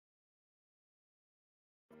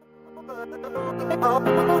You're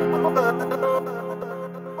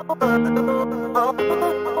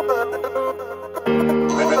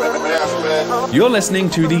listening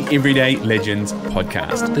to the Everyday Legends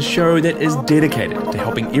podcast, the show that is dedicated to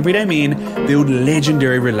helping everyday men build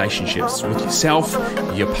legendary relationships with yourself,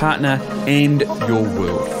 your partner, and your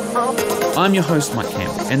world. I'm your host, Mike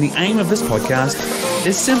Campbell, and the aim of this podcast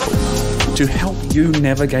is simple: to help you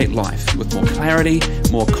navigate life with more clarity,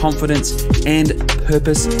 more confidence, and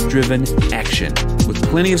purpose-driven action, with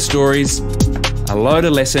plenty of stories, a load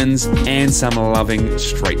of lessons, and some loving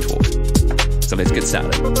straight talk. So let's get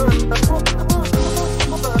started.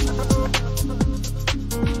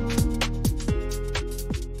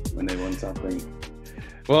 When they want something.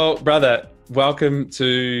 Well, brother, welcome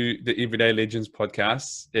to the Everyday Legends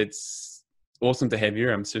podcast. It's awesome to have you.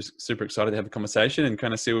 I'm super excited to have a conversation and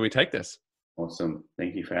kind of see where we take this. Awesome.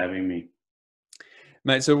 Thank you for having me.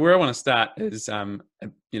 Mate, so where I want to start is,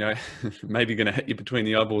 maybe going to hit you between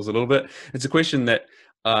the eyeballs a little bit. It's a question that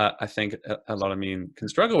I think a lot of men can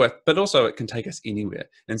struggle with, but also it can take us anywhere.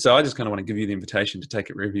 And so I just kind of want to give you the invitation to take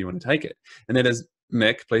it wherever you want to take it. And that is,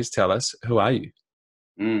 Mick, please tell us, who are you?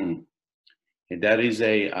 That is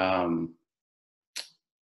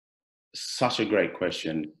such a great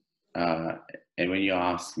question. And when you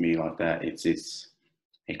ask me like that, it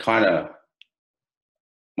kind of,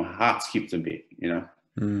 my heart skipped a bit,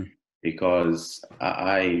 because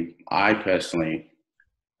I personally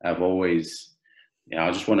have always, I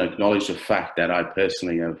just want to acknowledge the fact that I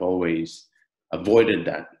personally have always avoided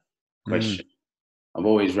that question. I've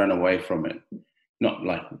always run away from it. Not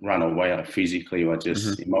like run away like physically, or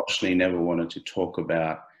just emotionally never wanted to talk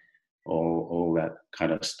about all that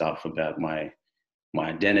kind of stuff about my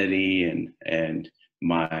identity and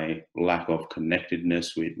my lack of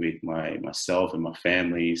connectedness with myself and my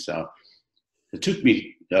family. So it took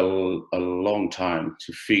me a long time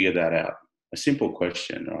to figure that out. A simple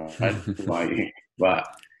question, right? But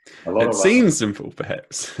a lot it seems simple,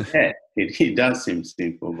 perhaps. Yeah, it does seem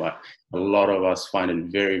simple, but a lot of us find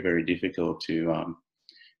it very, very difficult to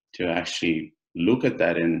actually look at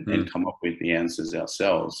that and come up with the answers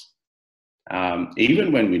ourselves.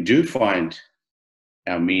 Even when we do find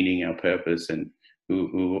our meaning, our purpose, and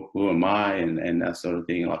who am I, and that sort of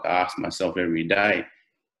thing, like I ask myself every day,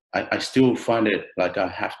 I still find it like I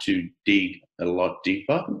have to dig a lot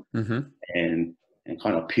deeper and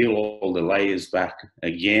kind of peel all the layers back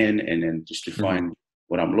again, and then just to find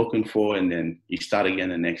what I'm looking for, and then you start again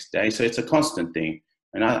the next day. So it's a constant thing,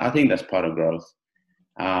 and I think that's part of growth.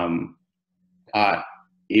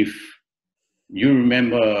 If you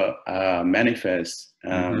remember Manifest,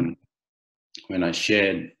 when I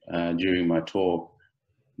shared during my talk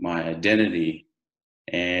my identity,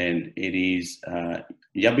 and it is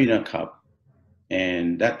Yabina Cup,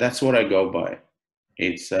 and that's what I go by.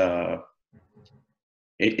 It's an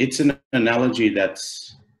analogy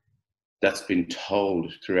that's been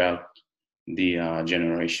told throughout the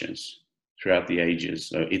generations, throughout the ages.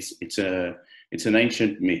 So it's an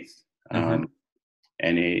ancient myth, and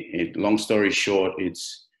long story short,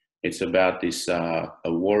 it's about this a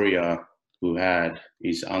warrior who had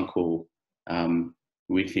his uncle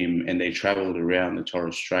with him, and they traveled around the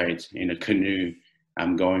Torres Straits in a canoe,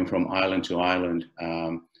 going from island to island,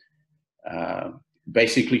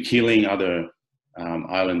 basically killing other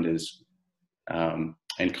islanders and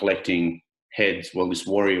collecting heads. Well, this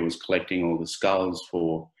warrior was collecting all the skulls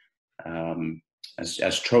for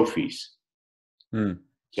as trophies.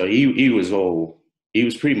 So he was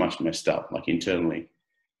pretty much messed up, like internally.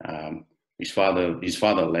 His father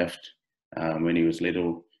left when he was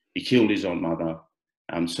little. He killed his own mother.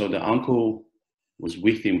 So the uncle was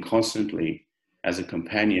with him constantly as a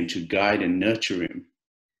companion to guide and nurture him,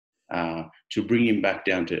 to bring him back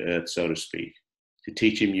down to earth, so to speak, to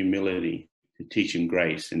teach him humility, to teach him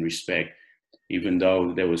grace and respect, even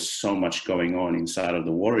though there was so much going on inside of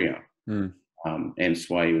the warrior. And that's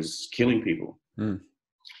why he was killing people.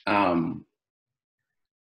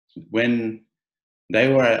 When they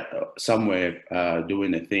were somewhere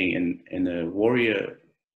doing a thing, and the warrior,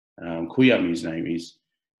 Kuyam his name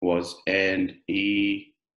was, and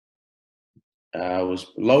he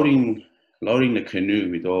was loading the canoe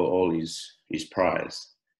with all his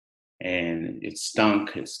prize, and it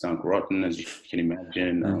stunk rotten, as you can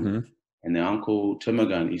imagine. And the uncle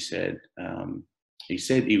Tumagan,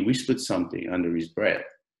 he whispered something under his breath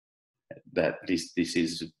that this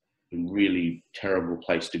is a really terrible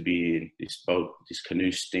place to be in. This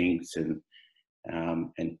canoe stinks, and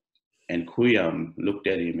Kuyam looked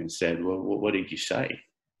at him and said, "Well, what did you say?"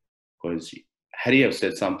 Because had he have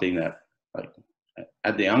said something that, like,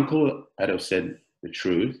 had the uncle had have said the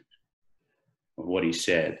truth of what he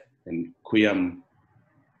said, then Kuyam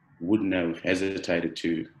wouldn't have hesitated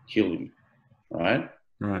to kill him, right?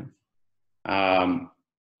 Right.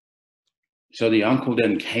 So the uncle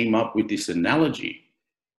then came up with this analogy,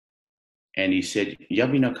 and he said,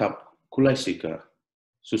 "Yabinakap kulaisika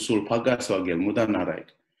susul pagaswagel mudanarai."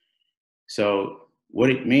 So what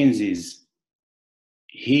it means is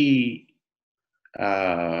he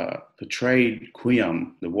portrayed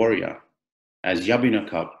Kuyam, the warrior, as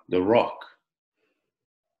Yabinakap, the rock,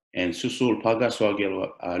 and Susul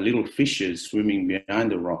Pagaswagel are little fishes swimming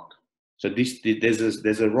behind the rock. So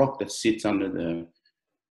there's a rock that sits under the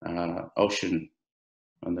ocean,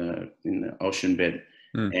 in the ocean bed,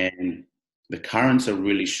 and the currents are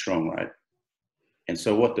really strong, right? And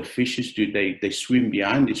so what the fishes do, they swim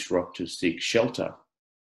behind this rock to seek shelter,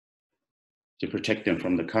 to protect them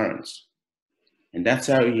from the currents. And that's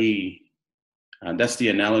how that's the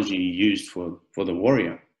analogy he used for the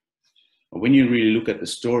warrior. But when you really look at the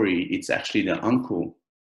story, it's actually the uncle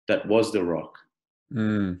that was the rock,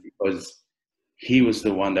 because he was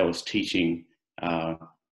the one that was teaching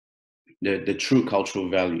the true cultural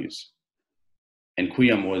values. And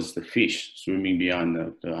Kuyam was the fish swimming behind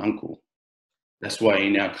the uncle. That's why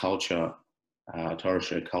in our culture, Torres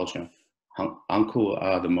Strait culture, uncle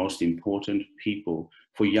are the most important people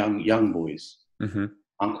for young boys. Mm-hmm.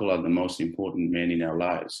 Uncle are the most important men in our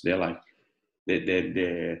lives. They're like,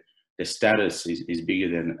 their status is bigger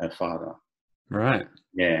than a father. Right.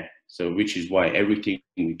 Yeah. So which is why everything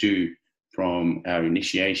we do, from our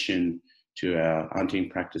initiation to our hunting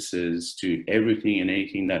practices to everything and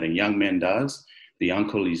anything that a young man does, the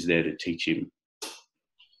uncle is there to teach him.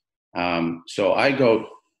 So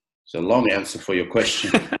it's a long answer for your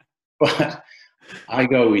question, but I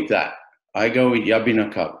go with that. I go with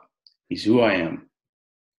Yabinakab is who I am.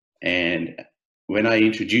 And when I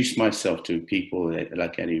introduce myself to people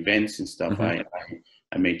like at events and stuff, I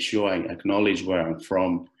make sure I acknowledge where I'm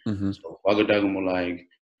from. So Wagadagamulaig,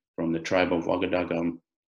 from the tribe of Wagadagam.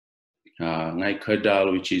 Ngai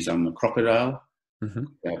Kodal, which is I'm a crocodile.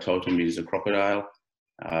 Our totem is a crocodile.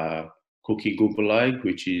 Kuki Gupalaig,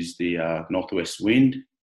 which is the northwest wind.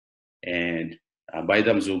 And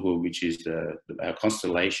Baidam Zugu, which is our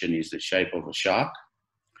constellation, is the shape of a shark,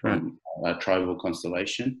 from our tribal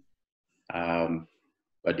constellation.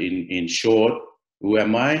 But in short, who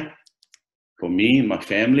am I? For me and my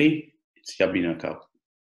family, it's Yabinakab.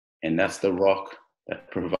 And that's the rock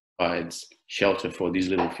that provides shelter for these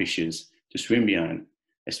little fishes to swim behind,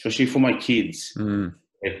 especially for my kids.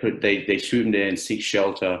 They swim there and seek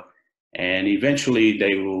shelter, and eventually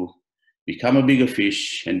they will become a bigger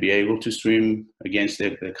fish and be able to swim against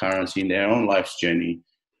the currents in their own life's journey.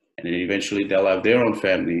 And then eventually they'll have their own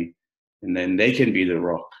family, and then they can be the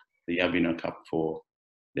rock, the Yabinakab for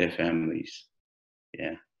their families.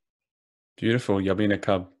 Yeah. Beautiful.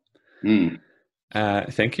 Yabinakab.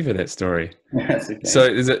 Thank you for that story. That's okay.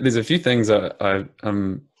 So there's a few things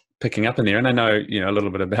I'm picking up in there, and I know a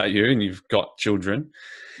little bit about you, and you've got children,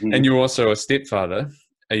 and you're also a stepfather.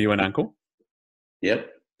 Are you an uncle? Yep.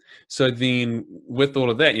 So then, with all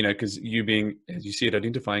of that, because you being, as you said,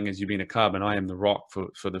 identifying as you being a cub, and I am the rock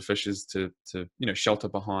for the fishes to shelter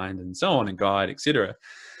behind, and so on, and guide, etc.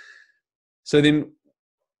 So then,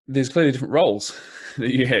 there's clearly different roles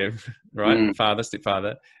that you have, right? Father,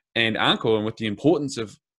 stepfather, and uncle, and with the importance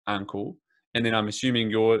of uncle. And then I'm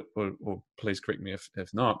assuming or please correct me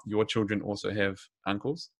if not, your children also have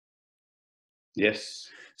uncles. Yes.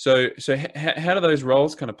 So how do those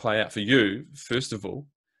roles kind of play out for you, first of all?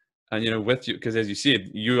 And with you, because as you said,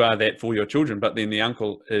 you are that for your children, but then the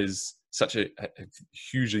uncle is such a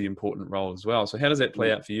hugely important role as well. So how does that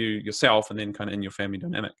play out for you yourself, and then kind of in your family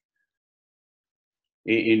dynamic?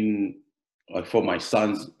 For my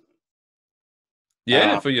sons.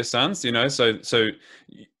 Yeah, for your sons, so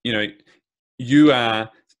you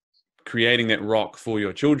are creating that rock for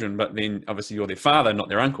your children, but then obviously you're their father, not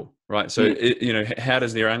their uncle, right? So how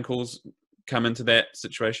does their uncles come into that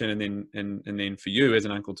situation, and then for you as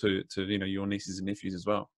an uncle to your nieces and nephews as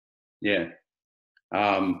well? Yeah.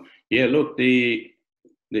 Look, the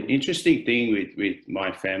interesting thing with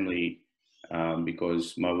my family,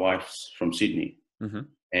 because my wife's from Sydney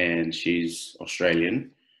and she's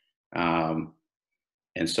Australian,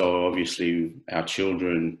 and so obviously our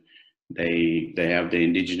children, they have the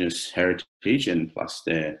Indigenous heritage and plus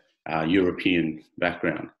their European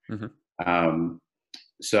background.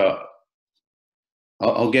 So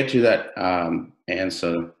I'll get to that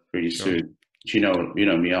answer pretty soon. You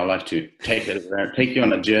know me, I like to take you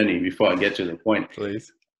on a journey before I get to the point.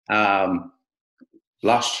 Please.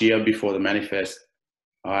 Last year before the manifest,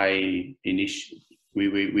 we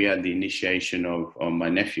had the initiation of my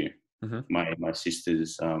nephew. my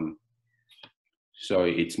sister's. So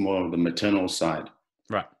it's more of the maternal side.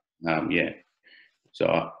 Right. Yeah.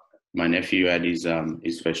 So my nephew had his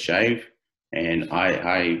first shave, and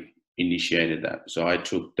I initiated that. So I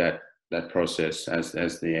took that process as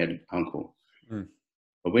the head uncle. Mm.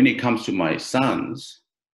 But when it comes to my sons,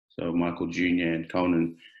 so Michael Jr. and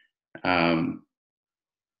Conan,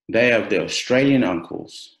 they have their Australian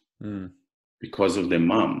uncles because of their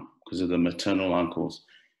mum, because of the maternal uncles.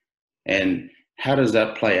 And how does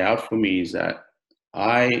that play out for me is that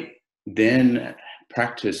I then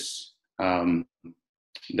practice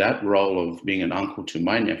that role of being an uncle to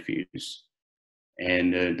my nephews.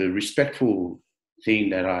 And the respectful thing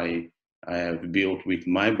that I have built with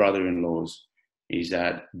my brother-in-laws is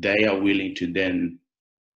that they are willing to then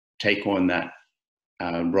take on that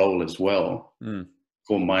role as well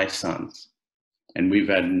for my sons. And we've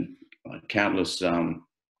had countless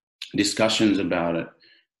discussions about it.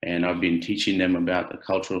 And I've been teaching them about the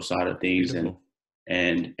cultural side of things. Beautiful.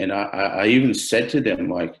 And I even said to them,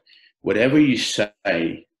 like, whatever you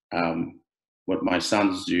say, what my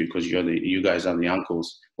sons do, because you guys are the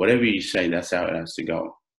uncles, whatever you say, that's how it has to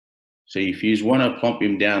go. So if you want to plump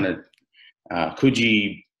him down at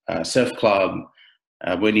Coogee Surf Club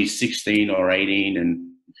when he's 16 or 18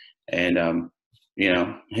 and you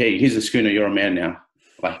know, hey, here's a schooner, you're a man now.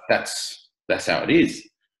 Like that's how it is.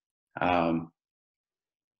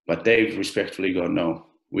 But they've respectfully gone, no,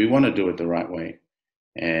 we want to do it the right way.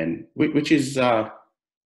 And which is,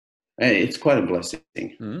 it's quite a blessing.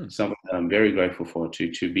 Something that I'm very grateful for,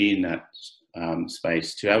 to be in that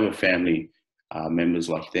space, to have a family members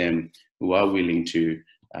like them who are willing to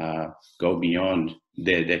go beyond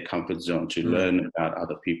their comfort zone to learn about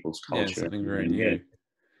other people's culture. Yeah, something very new.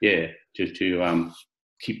 To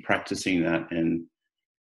keep practicing that. And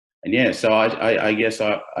yeah, so I guess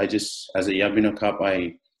I just, as a Yabino Cup,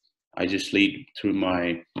 I just lead through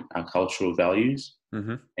my cultural values,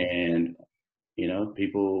 and you know,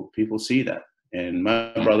 people see that, and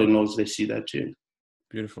my brother-in-laws, they see that too.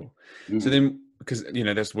 Beautiful. So then, because you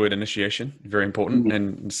know, that's word initiation, very important,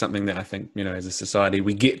 and something that I think, you know, as a society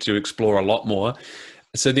we get to explore a lot more.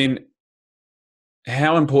 So then,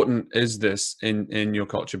 how important is this in your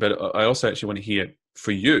culture? But I also actually want to hear,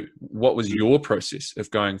 for you, what was your process of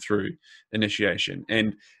going through initiation?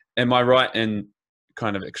 And am I right in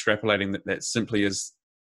kind of extrapolating that simply is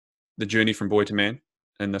the journey from boy to man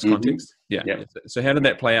in this context? Yeah. So how did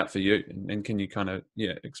that play out for you? And can you kind of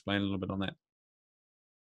explain a little bit on that?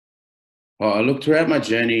 Well, I look, throughout my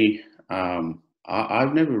journey,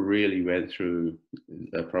 I've never really went through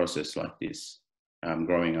a process like this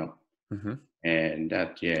growing up. And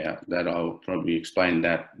that I'll probably explain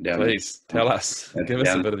that down. Please tell us. Give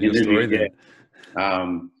us a bit of your story then.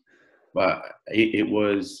 But it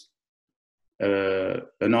was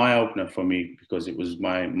an eye opener for me, because it was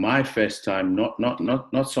my first time,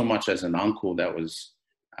 not so much as an uncle that was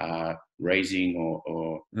raising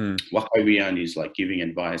or Wakawian is like giving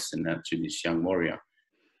advice and that to this young warrior.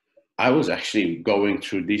 I was actually going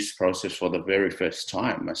through this process for the very first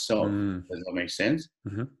time myself. Does that make sense?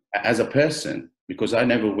 As a person, because I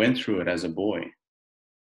never went through it as a boy.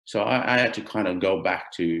 So I had to kind of go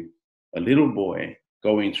back to a little boy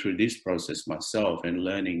going through this process myself and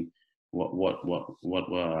learning what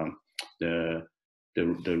were the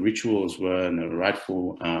rituals were, and the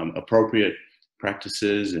rightful appropriate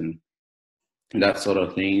practices and that sort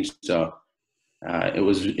of thing. So it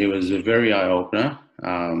was a very eye opener.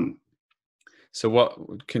 So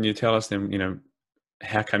what can you tell us then? You know,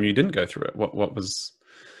 how come you didn't go through it?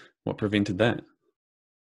 What prevented that?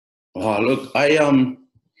 Oh, look,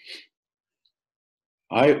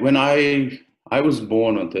 when I was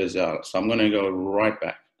born on Thursday Island, so I'm going to go right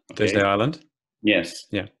back. Okay? Thursday Island? Yes.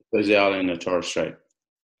 Yeah. Thursday Island in the Torres Strait.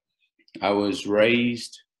 I was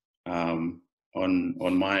raised on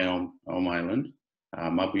my own island,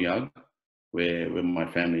 Mabuyag, where my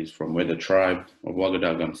family is from, where the tribe of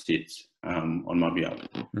Wagadagam sits on Mabuyag.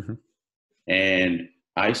 And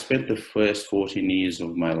I spent the first 14 years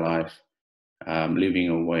of my life living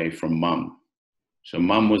away from mum. So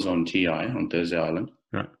mum was on TI, on Thursday Island.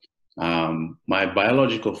 Right. My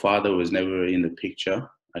biological father was never in the picture.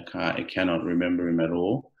 I cannot remember him at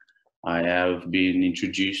all. I have been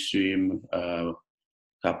introduced to him a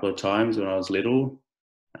couple of times when I was little,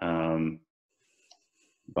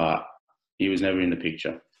 but he was never in the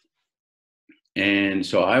picture. And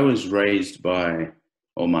so I was raised by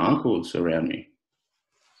all my uncles around me.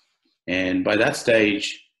 And by that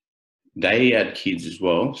stage, they had kids as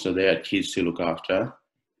well. So they had kids to look after.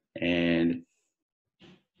 And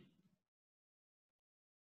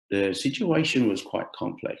the situation was quite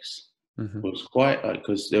complex. Mm-hmm. was quite,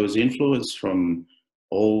 because there was influence from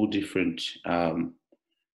all different,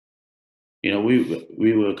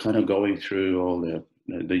 we were kind of going through all the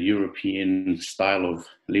European style of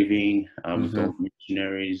living, with all the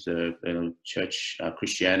missionaries, the church,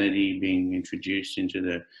 Christianity being introduced into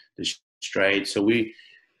the Straits. So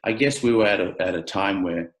I guess we were at a time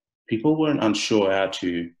where people weren't unsure how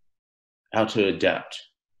to adapt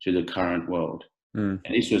to the current world. And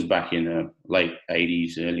this was back in the late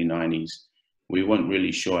 80s, early 90s. We weren't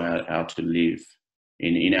really sure how to live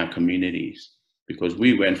in our communities, because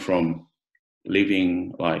we went from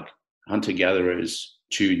living like hunter-gatherers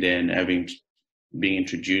to then being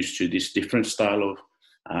introduced to this different style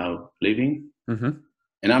of living. And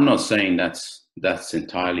I'm not saying that's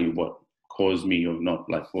entirely what caused me, or not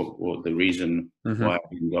like what the reason why I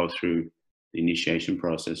didn't go through the initiation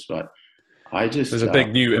process, but I just there's a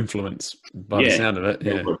big new influence by the sound of it.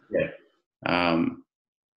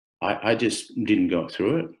 I just didn't go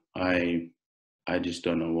through it. I just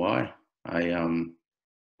don't know why. I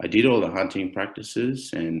did all the hunting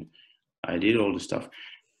practices, and I did all the stuff.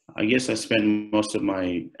 I guess I spent most of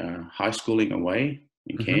my high schooling away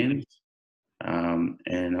in Cairns,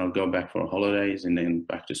 and I'll go back for holidays and then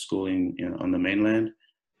back to schooling on the mainland.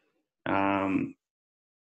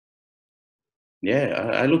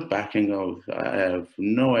 I look back and go, I have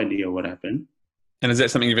no idea what happened. And is that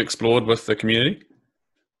something you've explored with the community?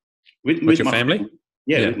 With your my family?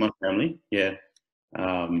 With my family,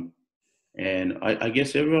 and I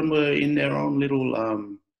guess everyone were in their own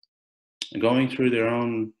little, going through their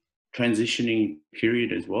own transitioning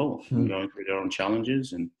period as well, going through their own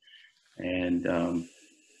challenges, and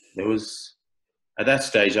there was, at that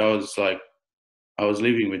stage, I was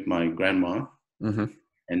living with my grandma,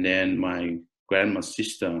 and then my grandma's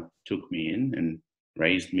sister took me in and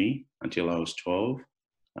raised me until I was 12.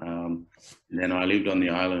 And then I lived on the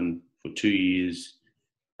island for 2 years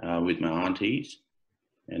with my aunties,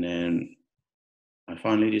 and then I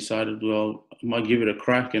finally decided, well, I might give it a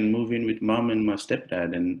crack and move in with mum and my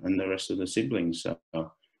stepdad and the rest of the siblings. So,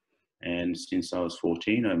 and since I was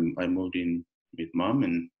 14, I moved in with mum,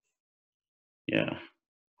 and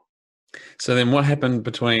So then what happened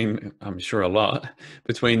between, I'm sure a lot,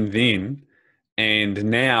 between then and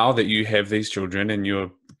now that you have these children and you're,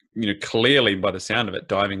 clearly by the sound of it,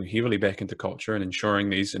 diving heavily back into culture and ensuring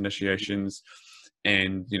these initiations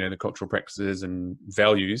and, the cultural practices and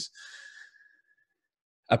values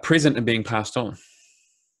are present and being passed on.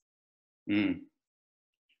 Where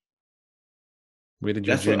did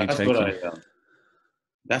your journey take you?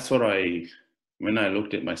 That's what when I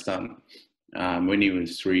looked at my son, when he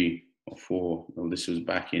was 3 or 4, well, this was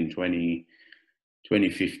back in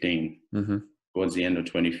 2015, towards the end of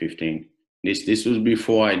 2015. This was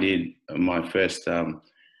before I did my first,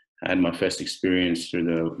 had my first experience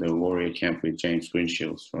through the warrior camp with James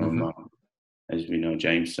Grinshields from, as we know,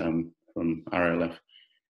 James from RLF.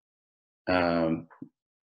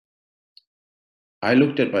 I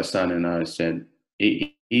looked at my son and I said,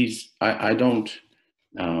 the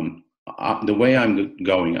way I'm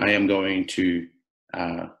going, I am going to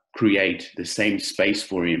create the same space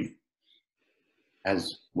for him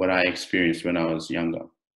as what I experienced when I was younger,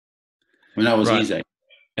 when I was his age.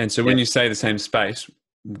 And so when you say the same space,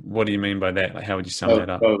 what do you mean by that? Like, how would you sum that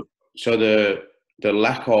up? So the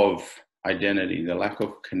lack of identity, the lack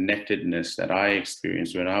of connectedness that I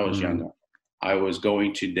experienced when I was younger, I was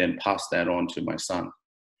going to then pass that on to my son.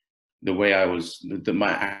 The way I was,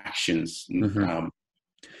 my actions. And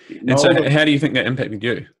so how do you think that impacted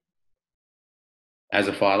you? As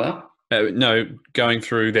a father? No, going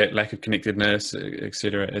through that lack of connectedness, et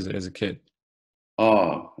cetera, as a kid.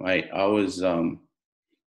 Oh, I was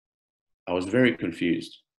very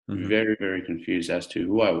confused, very, very confused as to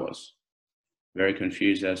who I was, very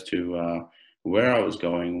confused as to where I was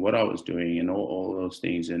going, what I was doing, and all those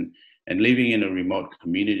things. And living in a remote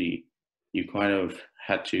community, you kind of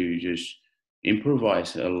had to just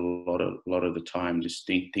improvise a lot of the time, just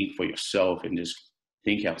think for yourself and just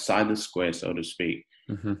think outside the square, so to speak,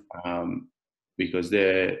 because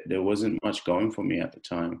there wasn't much going for me at the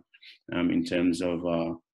time, in terms of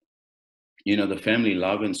the family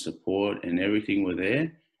love and support and everything were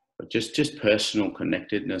there, but just personal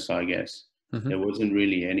connectedness, I guess. There wasn't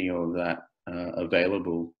really any of that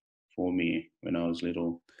available for me when I was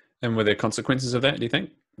little. And were there consequences of that, do you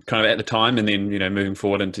think? Kind of at the time and then, moving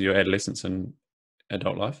forward into your adolescence and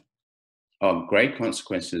adult life? Oh, great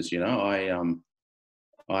consequences. I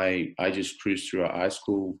just cruised through high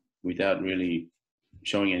school without really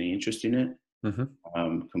showing any interest in it.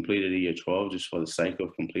 Completed a year 12 just for the sake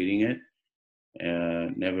of completing it.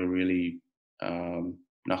 Never really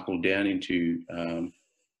knuckled down into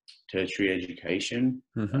tertiary education,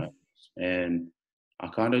 Mm-hmm. and I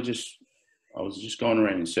was just going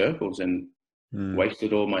around in circles and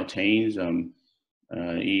wasted all my teens,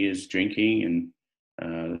 years drinking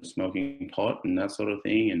and smoking pot and that sort of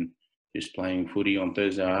thing, and just playing footy on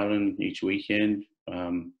Thursday Island each weekend.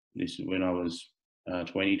 This is when I was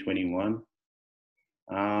 20, 21.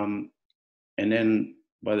 And then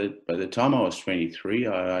by the time I was 23,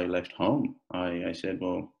 I left home. I said,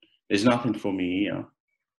 well, there's nothing for me here,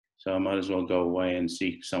 so I might as well go away and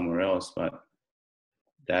seek somewhere else. But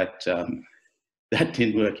that that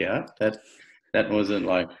didn't work out. That wasn't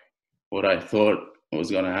like what I thought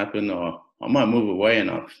was going to happen. Or I might move away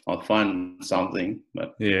and I'll find something,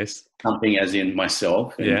 but Yes. something as in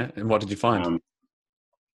myself. And, Yeah. And what did you find?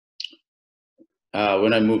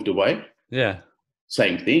 When I moved away, Yeah.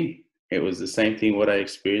 same thing. It was the same thing what I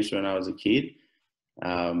experienced when I was a kid.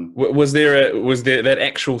 Was there that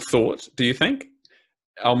actual thought, do you think?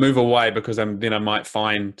 I'll move away because then I might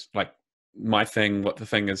find like my thing, what the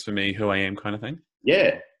thing is for me, who I am, kind of thing.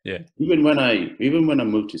 Yeah. Yeah. Even when I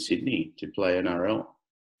moved to Sydney to play NRL,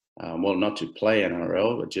 well, not to play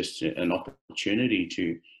NRL, but just an opportunity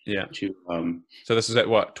to. Yeah. To. So this is at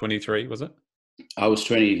what, 23? Was it? I was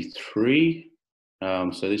 23.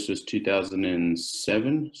 So this was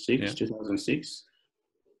 2006.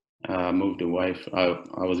 Moved away.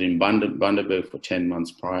 I was in Bundaberg for 10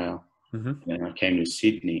 months prior. Mm-hmm. And I came to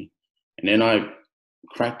Sydney, and then I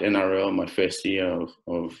cracked NRL my first year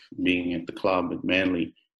of being at the club at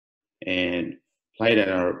Manly, and played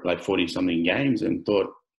NRL like 40-something games, and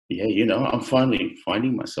thought, yeah, I'm finally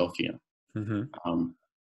finding myself here. Mm-hmm.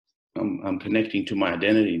 I'm connecting to my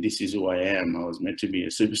identity. This is who I am. I was meant to be a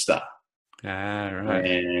superstar. Ah, right.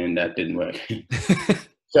 And that didn't work.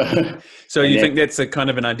 So you think that's a kind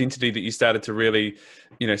of an identity that you started to really,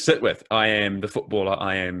 sit with? I am the footballer.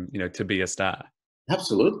 I am, to be a star.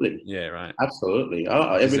 Absolutely. Yeah, right. Absolutely.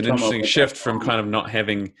 It's an interesting shift from kind of not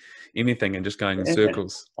having anything and just going in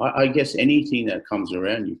circles. I guess anything that comes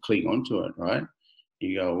around, you cling onto it, right?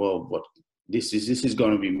 You go, well, this is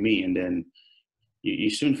going to be me, and then you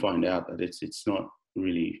soon find out that it's not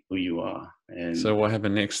really who you are. And so what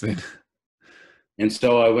happened next then? And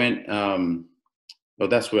so I went. Well,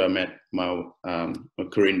 that's where I met my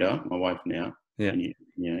Corinda, my wife now. Yeah. And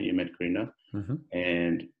you met Corinda, mm-hmm.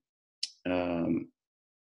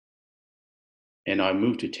 and I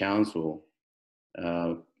moved to Townsville.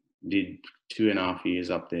 Did 2.5 years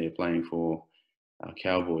up there playing for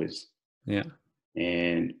Cowboys. Yeah.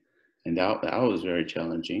 And that was very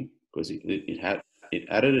challenging because it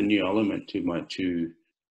added a new element to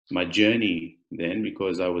my journey then,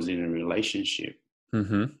 because I was in a relationship.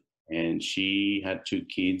 Mm-hmm. And she had 2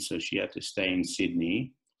 kids, so she had to stay in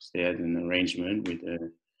Sydney. They had an arrangement with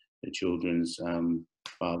the children's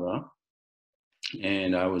father.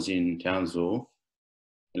 And I was in Townsville,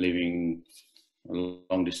 living a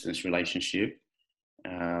long-distance relationship.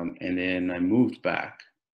 And then I moved back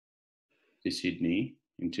to Sydney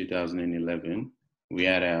in 2011. We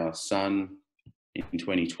had our son in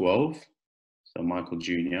 2012, so Michael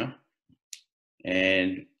Jr.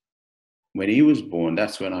 And when he was born,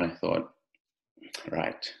 that's when I thought,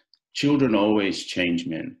 right, children always change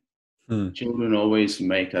men. Children always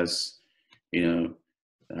make us,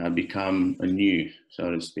 become anew,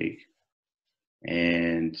 so to speak.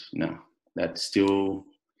 And no, that's still,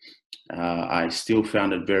 I still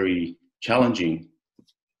found it very challenging,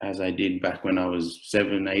 as I did back when I was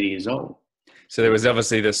 7, 8 years old. So there was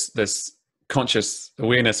obviously this conscious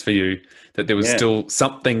awareness for you that there was still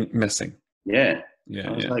something missing. Yeah.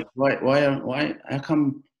 I was like, why, how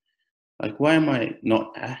come, like, why am I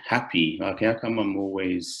not happy? Like, how come I'm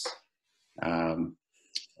always,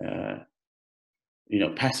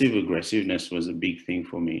 passive aggressiveness was a big thing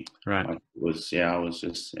for me. Right. Like, I was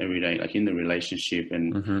just every day, like in the relationship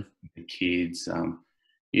and the kids,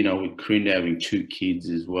 with Corinda having 2 kids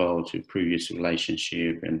as well, to previous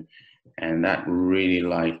relationship. And that really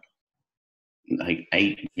like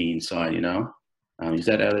ate me inside, Is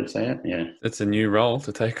that how they say it? Yeah. It's a new role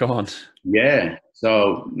to take on. Yeah.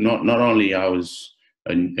 So not only I was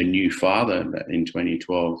a new father in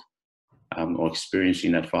 2012, or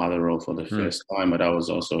experiencing that father role for the first time, but I was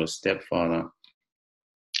also a stepfather,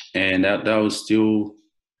 and that was still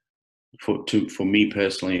for me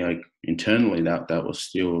personally, like internally, that was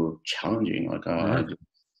still challenging. Like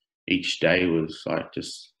each day was like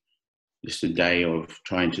just a day of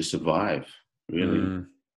trying to survive, really,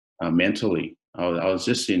 mentally. I was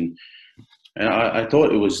just in. And I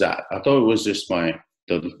thought it was that. I thought it was just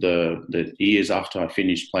the years after I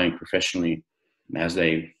finished playing professionally,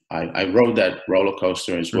 I rode that roller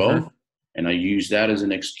coaster as well. And I used that as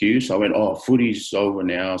an excuse. I went, oh, footy's over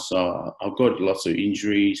now, so I've got lots of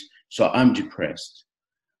injuries, so I'm depressed.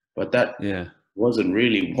 But that wasn't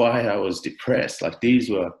really why I was depressed. Like, these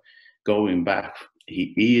were going back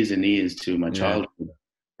years and years to my childhood,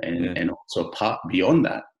 and also part beyond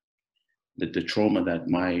that, the trauma that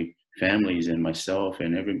my families and myself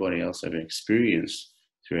and everybody else have experienced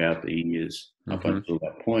throughout the years up until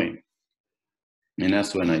that point. And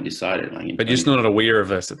that's when I decided. Like, but you're just not aware of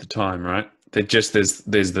this at the time, right? That just there's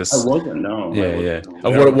this. I wasn't. No.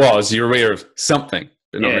 Of what it was. You're aware of something,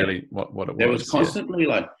 but not really what it was. There was constantly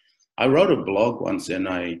like, I wrote a blog once, and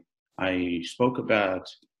I spoke about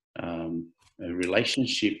a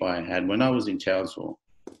relationship I had when I was in Townsville.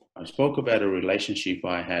 I spoke about a relationship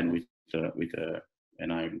I had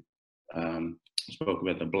and I spoke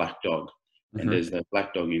about the Black Dog. And there's the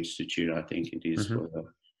Black Dog Institute, I think it is, for the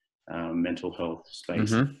mental health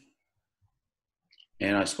space.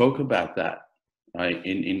 And I spoke about that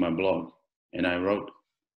in my blog, and I wrote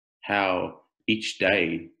how each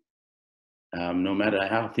day, no matter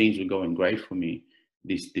how things were going great for me,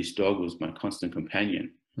 this dog was my constant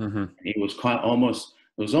companion. It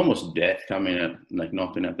was almost death coming at, like,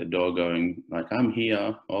 knocking at the door, going like, I'm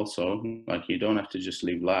here also. Like, you don't have to just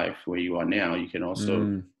live life where you are now. You can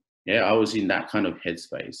also, I was in that kind of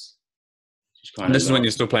headspace. And this is when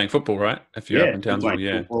you're still playing football, right? If you're up in Townsville,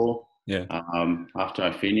 football. After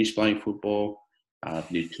I finished playing football, I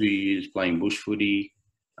did 2 years playing bush footy.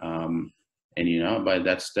 And, by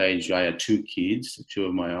that stage, I had 2 kids, 2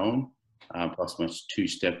 of my own, plus my 2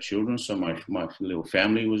 stepchildren. So my little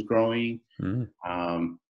family was growing. I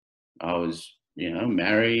was,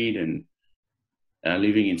 married and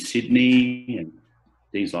living in Sydney and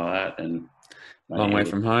things like that. And long way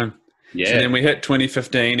from home. Yeah. So then we hit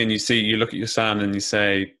 2015, and you look at your son and you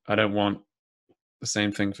say, I don't want the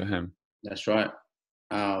same thing for him. That's right.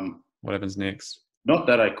 What happens next? Not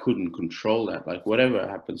that I couldn't control that. Like, whatever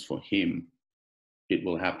happens for him, it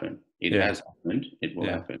will happen. It has happened. It will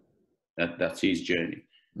happen. That's his journey.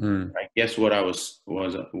 I guess what I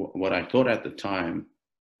thought at the time,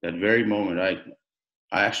 that very moment,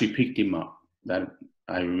 I actually picked him up. That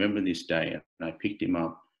I remember this day, and I picked him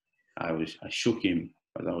up. I shook him.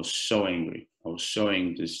 I was so angry. I was so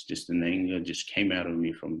angry. Just an anger just came out of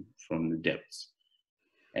me from the depths.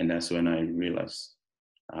 And that's when I realized,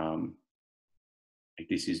 like,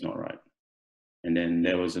 this is not right. And then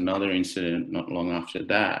there was another incident not long after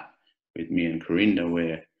that with me and Corinda,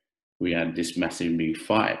 where we had this massive big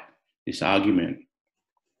fight, this argument.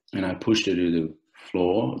 And I pushed her to the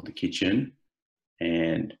floor of the kitchen,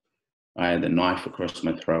 and I had the knife across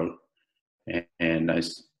my throat. And I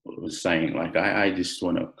was saying, like, I just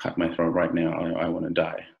want to cut my throat right now. I want to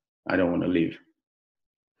die. I don't want to live.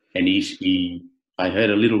 And I heard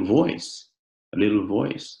a little voice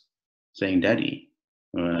saying, Daddy.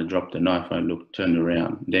 When I dropped the knife, I turned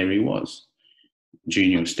around. There he was.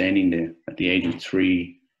 Junior was standing there at the age of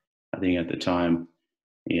 3. I think at the time,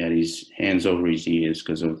 he had his hands over his ears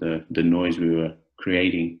because of the noise we were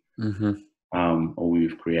creating, or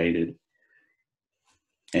we've created.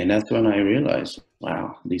 And that's when I realized,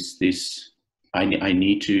 wow, I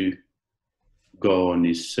need to go on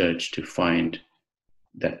this search to find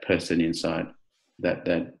that person inside,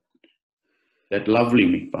 that lovely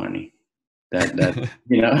Mick Bani, that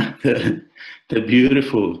the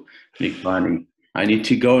beautiful Mick Bani. I need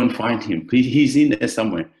to go and find him. He's in there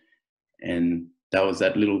somewhere. And that was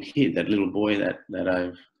that little kid, that little boy that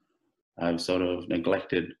I've sort of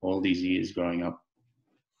neglected all these years growing up,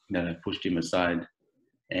 that I pushed him aside.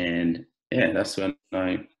 And that's when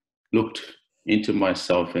I looked into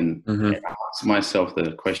myself and asked myself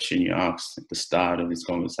the question you asked at the start of this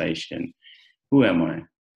conversation: who am I?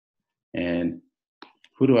 And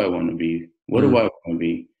who do I want to be? What do I want to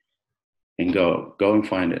be? And go and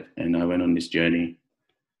find it. And I went on this journey,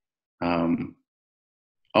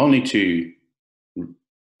 only to,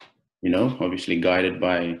 obviously guided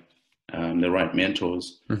by the right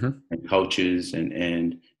mentors and coaches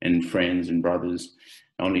and friends and brothers,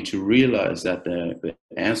 only to realize that the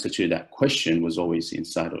answer to that question was always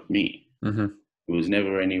inside of me. It was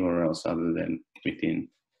never anywhere else other than within.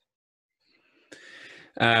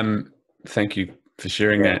 Thank you for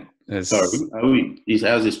sharing that. Sorry,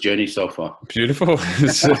 how's this journey so far? Beautiful.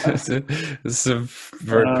 There's some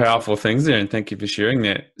very powerful things there, and thank you for sharing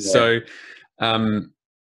that. Yeah. So, I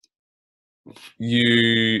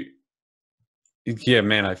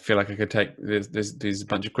feel like I could take, there's a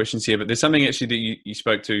bunch of questions here, but there's something actually that you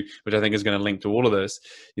spoke to, which I think is going to link to all of this.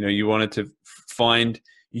 You wanted to find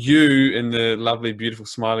you in the lovely, beautiful,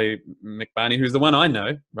 smiley Mick Bani, who's the one I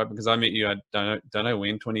know, right? Because I met you, I don't know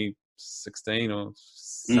when, 2016 or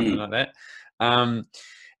something like that.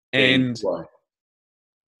 And Why?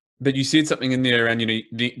 but you said something in there around,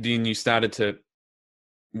 then you started to,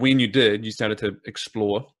 when you started to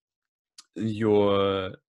explore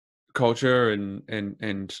your culture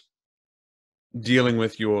and dealing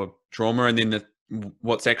with your trauma, and then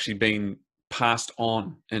what's actually been passed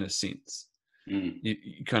on in a sense. You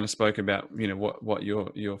kind of spoke about, what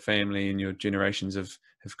your family and your generations have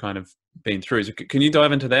kind of been through. So can you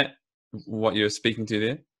dive into that, what you're speaking to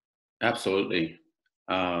there? Absolutely.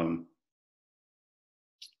 I'm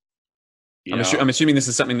assuming this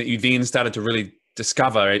is something that you then started to really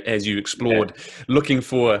discover as you explored, looking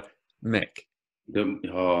for Mick.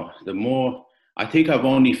 The more, I think I've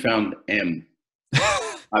only found M.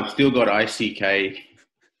 I've still got ICK,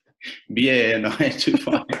 BANI to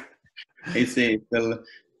find. It's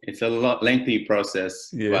a lot lengthy process,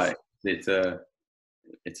 yes. but it's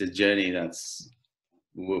a journey that's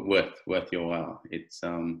worth your while. It's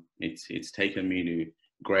taken me to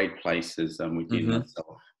great places within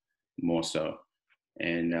myself, more so,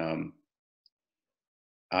 and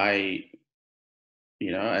as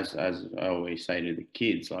I always say to the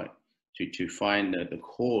kids, like to find the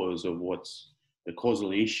cause of what's the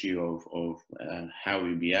causal issue of how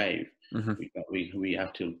we behave. We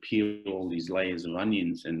have to peel all these layers of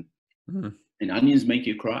onions, and onions make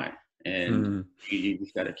you cry, and you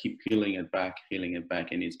just got to keep peeling it back,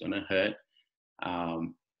 and it's gonna hurt.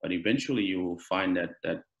 But eventually, you will find that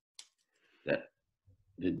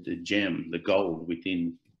the gem, the gold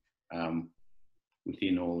within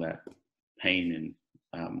all that pain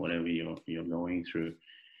and whatever you're going through.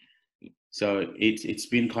 So it's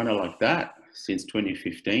been kind of like that since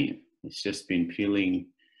 2015. It's just been peeling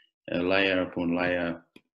layer upon layer.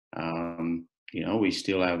 We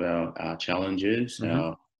still have our challenges,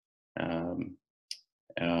 our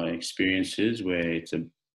experiences where it's to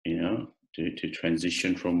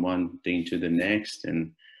transition from one thing to the next,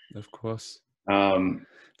 and of course,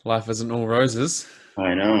 life isn't all roses.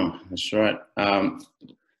 I know, that's right.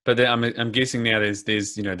 But I'm guessing now there's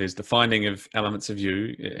the finding of elements of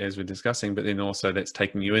you as we're discussing, but then also that's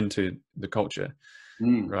taking you into the culture,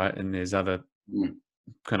 right? And there's other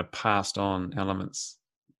kind of passed on elements.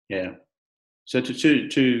 Yeah. So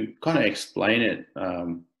to kind of explain it,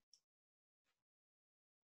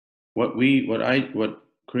 what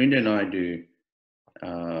Corinda and I do,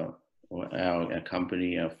 our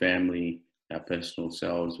company, our family, our personal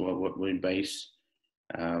selves, what we base,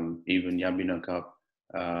 even Yabina Cup,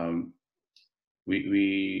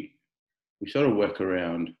 we sort of work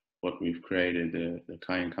around what we've created, the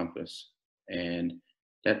Kayan Compass, and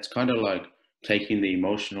that's kind of like taking the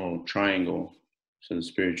emotional triangle, so the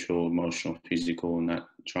spiritual, emotional, physical, and that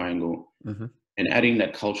triangle, and adding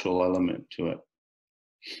that cultural element to it.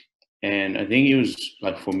 And I think it was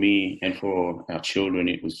like, for me and for our children,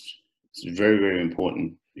 it's very, very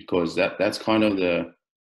important, because that's kind of the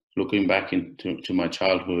looking back into my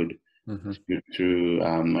childhood, through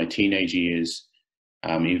my teenage years,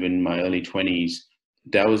 even my early 20s.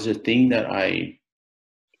 That was a thing that I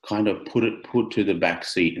kind of put to the back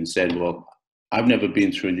seat and said, well, I've never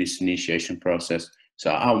been through this initiation process,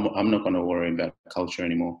 so I'm not going to worry about culture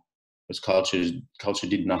anymore, because culture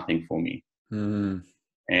did nothing for me.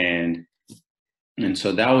 And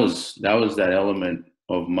so that was that element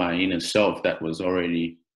of my inner self that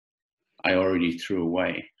I already threw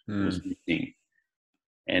away, was missing.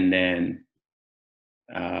 And then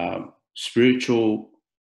the spiritual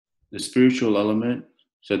element.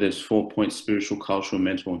 So there's 4 points: spiritual, cultural,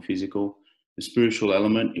 mental, and physical. The spiritual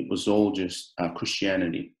element, it was all just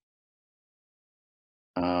Christianity.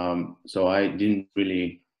 So I didn't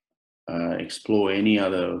really explore any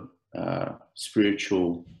other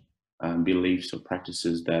spiritual beliefs or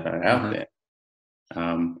practices that are out there,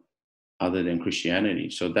 other than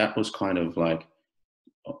Christianity. So that was kind of like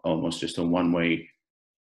almost just a one way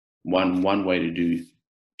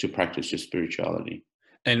to practice your spirituality.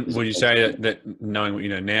 And would you say that knowing what you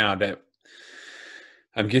know now, that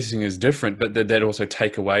I'm guessing is different, but did that also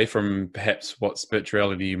take away from perhaps what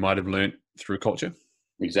spirituality you might have learnt through culture?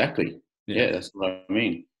 Exactly. Yeah, that's what I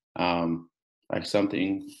mean. Like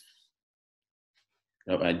something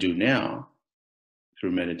that I do now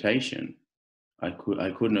through meditation, I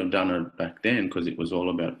couldn't have done it back then, because it was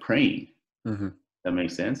all about praying. That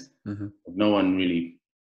makes sense. No one really.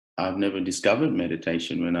 I've never discovered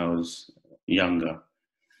meditation when I was younger.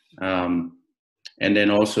 And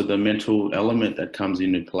then also the mental element that comes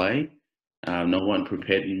into play. No one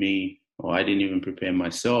prepared me, or I didn't even prepare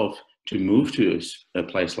myself to move to a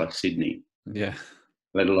place like Sydney. Yeah.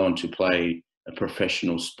 Let alone to play a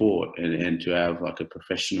professional sport and to have like a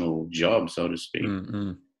professional job, so to speak.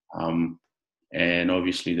 and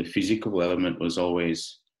obviously the physical element was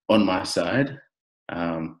always on my side.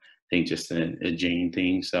 I think just a gene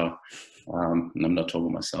thing. So I'm not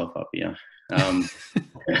talking myself up here.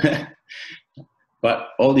 But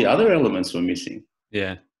all the other elements were missing.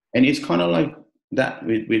 Yeah. And it's kind of like that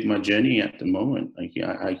with my journey at the moment. Like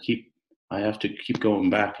I have to keep going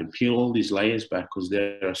back and peel all these layers back, because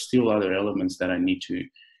there are still other elements that I need to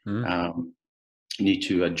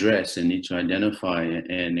address and need to identify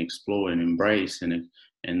and explore and embrace and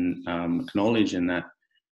acknowledge in that.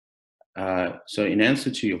 So in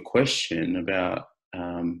answer to your question about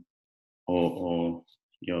or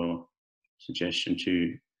your suggestion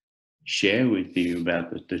to share with you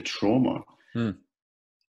about the trauma,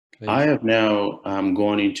 I have now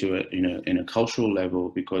gone into it in a cultural level,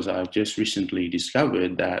 because I've just recently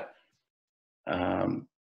discovered that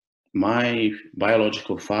my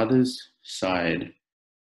biological father's side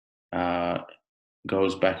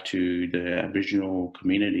goes back to the Aboriginal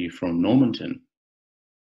community from Normanton,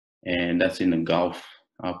 and that's in the Gulf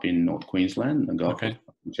up in North Queensland, the Gulf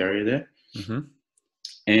area there. Mm-hmm.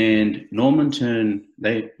 And Normanton,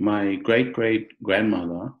 my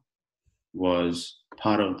great-great-grandmother was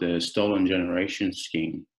part of the Stolen Generation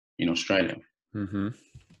scheme in Australia. Mm-hmm.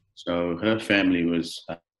 So her family was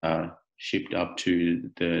shipped up to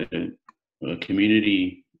the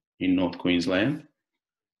community in North Queensland,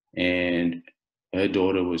 and her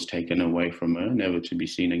daughter was taken away from her, never to be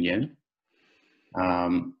seen again.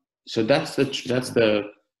 So that's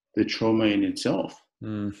the trauma in itself.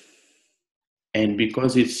 Mm. And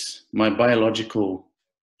because it's my biological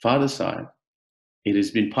father's side, it has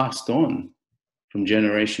been passed on from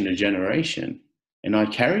generation to generation. And I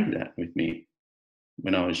carried that with me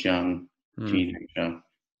when I was young, teenager,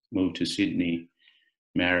 moved to Sydney,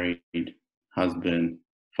 married, husband,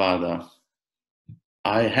 father.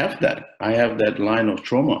 I have that line of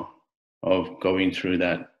trauma of going through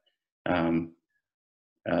that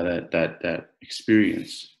that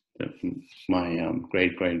experience from my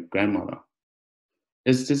great-great-grandmother.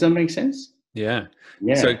 Does that make sense? Yeah.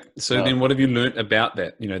 Yeah. So then what have you learnt about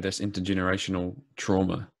that, this intergenerational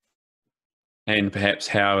trauma? And perhaps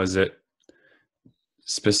how has it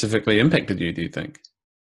specifically impacted you, do you think?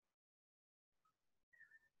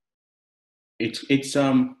 It's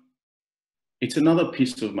another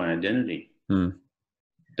piece of my identity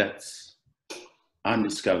that's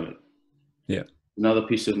undiscovered. Yeah. Another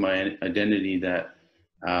piece of my identity that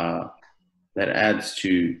adds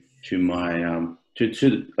to my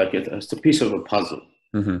to like it's a piece of a puzzle,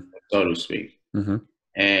 so to speak. Mm-hmm.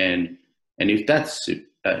 And if that's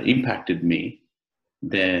impacted me,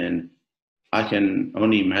 then I can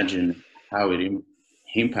only imagine how it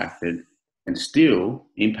impacted and still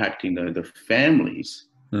impacting the families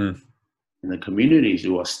and the communities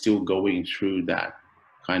who are still going through that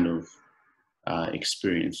kind of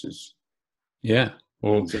experiences. Yeah.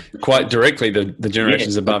 Well, quite directly, the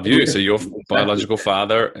generations above you, so your biological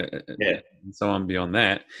father, and so on beyond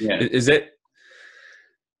that. Yeah. Is that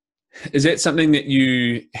something that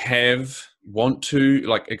you want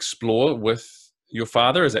to explore with your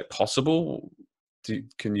father? Is that possible?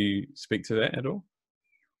 Can you speak to that at all?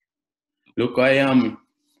 Look, I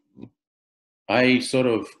sort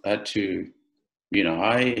of had to,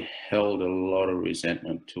 I held a lot of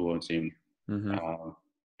resentment towards him,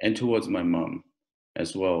 and towards my mum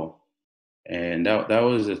as well. And that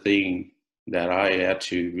was the thing that I had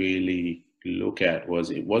to really look at.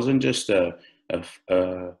 It wasn't just a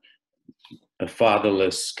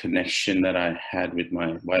fatherless connection that I had with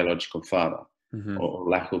my biological father, or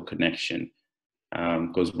lack of connection.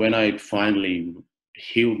 Because when I finally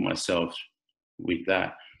healed myself with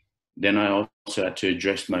that, then I also had to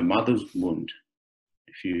address my mother's wound.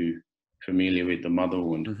 If you're familiar with the mother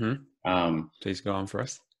wound. Please go on for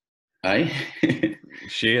us.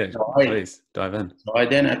 Share. Please dive in. So I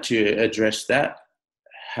then had to address that,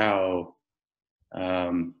 how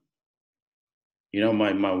my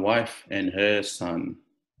wife and her son,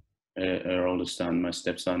 her oldest son, my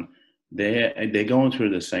stepson, they're going through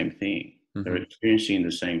the same thing. They're experiencing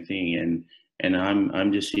the same thing, and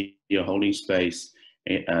I'm just here holding space,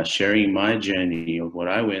 sharing my journey of what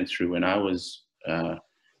I went through when I was my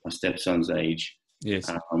stepson's age. Yes.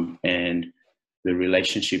 And the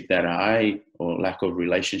relationship or lack of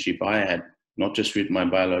relationship I had, not just with my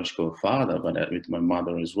biological father, but with my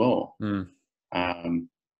mother as well.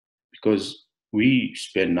 Because we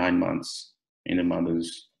spent 9 months in a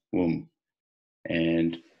mother's womb,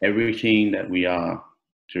 and everything that we are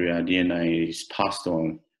through our DNA is passed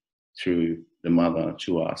on through the mother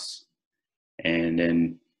to us. And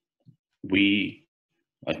then we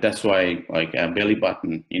like that's why like our belly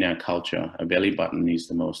button in our culture, a belly button is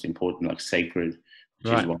the most important, like sacred, which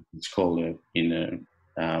is Right. what it's called in the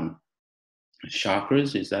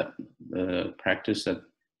chakras. Is that the practice that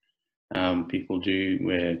people do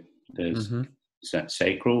where there's Mm-hmm.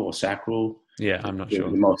 sacral or sacral? Yeah, I'm not The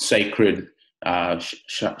sure. most sacred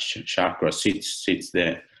chakra sits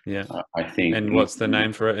there. Yeah. I think. And what's the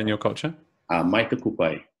name for it in your culture? Maita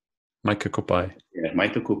kupai. Maika kupai. Yeah,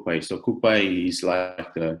 Maita kupai. So kupai is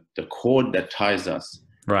like the cord that ties us,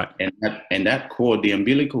 Right. and that cord, the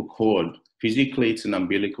umbilical cord, physically it's an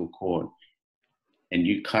umbilical cord, and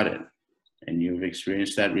you cut it, and you've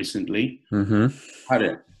experienced that recently. Mm-hmm. Cut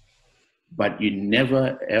it, but you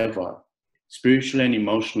never ever, spiritually and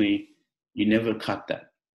emotionally, you never cut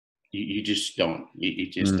that. You just don't.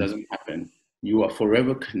 It just doesn't happen. You are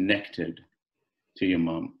forever connected to your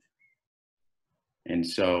mom. And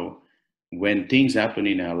so when things happen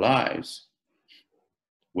in our lives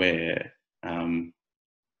where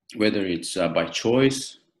whether it's by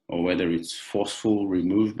choice or whether it's forceful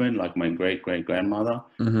removement, like my great-great-grandmother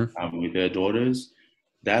with her daughters,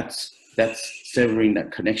 that's severing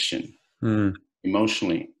that connection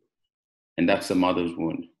emotionally. And that's the mother's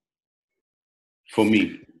wound. For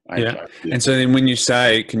me, Yeah. And so then when you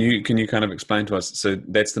say, can you kind of explain to us, so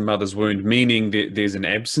that's the mother's wound, meaning that there's an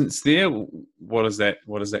absence there? What does that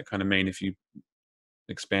kind of mean if you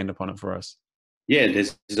expand upon it for us? Yeah,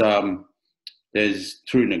 there's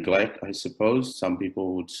through neglect, I suppose. Some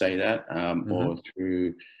people would say that, or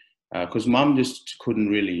through, because mum just couldn't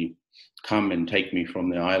really come and take me from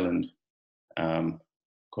the island,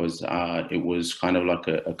 because it was kind of like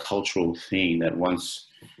a cultural thing that once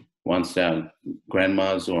our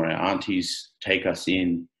grandmas or our aunties take us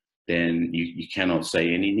in, then you cannot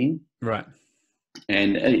say anything. Right.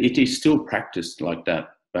 And it is still practiced like that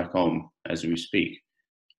back home as we speak.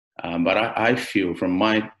 But I feel from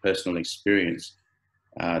my personal experience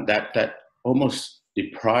that almost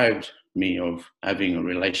deprived me of having a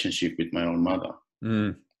relationship with my own mother.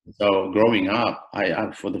 So growing up,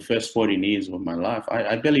 I for the first 14 years of my life,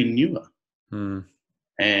 I barely knew her.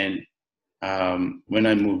 And when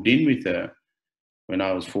I moved in with her, when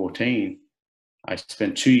I was 14, I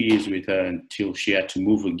spent 2 years with her until she had to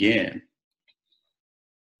move again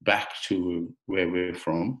back to where we're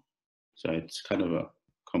from. So it's kind of a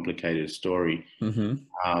complicated story. And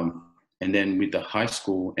then with the high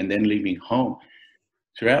school and then leaving home.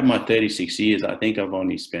 Throughout my 36 years, I think I've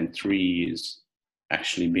only spent 3 years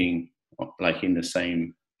actually being like in the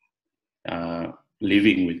same,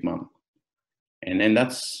 living with mum. And then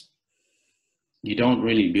you don't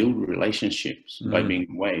really build relationships by being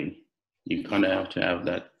away. You kind of have to have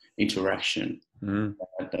that interaction,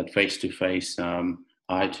 that face-to-face,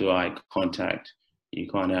 eye-to-eye contact. You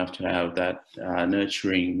kind of have to have that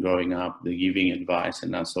nurturing growing up, the giving advice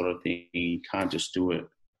and that sort of thing. You can't just do it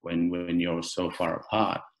when you're so far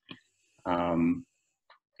apart. And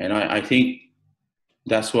I think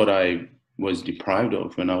that's what I was deprived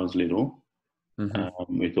of when I was little,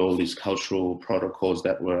 with all these cultural protocols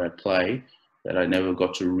that were at play, that I never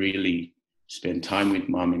got to really spend time with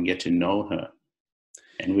mum and get to know her.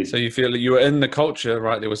 And so you feel that you were in the culture,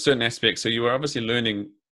 right? There were certain aspects. So you were obviously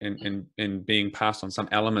learning and being passed on some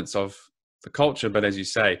elements of the culture, but as you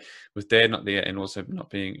say, with dad not there and also not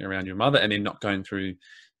being around your mother and then not going through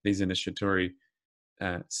these initiatory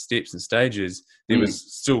steps and stages, there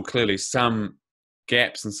was still clearly some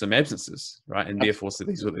gaps and some absences, right? And therefore, so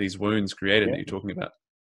these wounds created that you're talking about.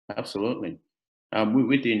 Absolutely.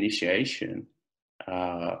 With the initiation,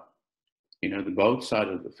 the both sides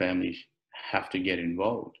of the family have to get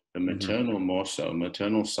involved. The maternal more so,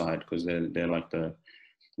 maternal side, because they're like the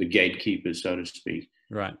gatekeepers, so to speak.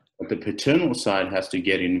 Right. But the paternal side has to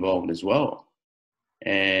get involved as well.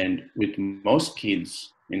 And with most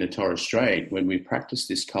kids in the Torres Strait, when we practice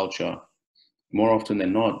this culture, more often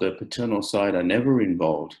than not, the paternal side are never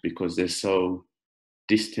involved because they're so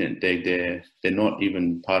distant. They're not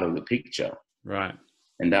even part of the picture. Right.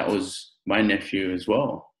 And that was my nephew as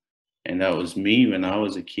well. And that was me when I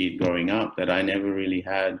was a kid growing up, that I never really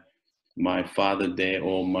had my father there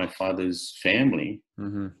or my father's family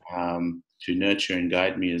to nurture and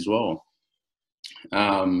guide me as well.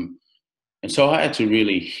 And so I had to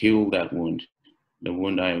really heal that wound, the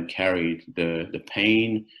wound I carried, the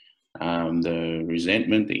pain, the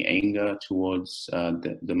resentment, the anger towards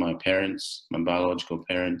my parents, my biological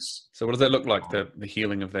parents. So what does that look like, the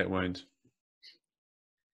healing of that wound?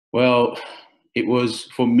 Well, it was,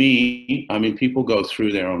 for me, I mean, people go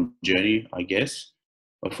through their own journey, I guess.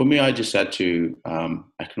 But for me, I just had to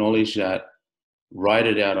acknowledge that, write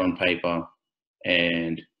it out on paper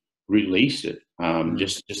and release it.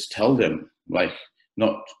 Just tell them, like,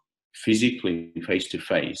 not physically face to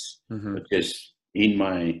face, but just in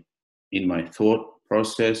my thought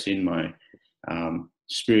process, in my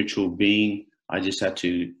spiritual being. I just had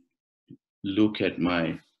to look at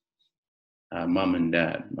my mum and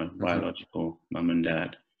dad, my biological mum and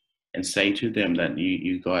dad, and say to them that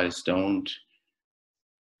you guys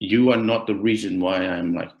you are not the reason why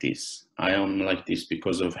I'm like this. I am like this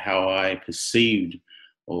because of how I perceived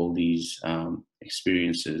all these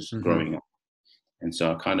experiences growing up. And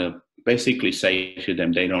so I kind of basically say to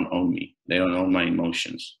them, they don't own me. They don't own my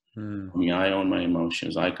emotions. I mean, I own my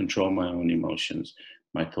emotions. I control my own emotions,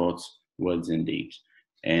 my thoughts, words, and deeds.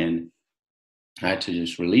 And I had to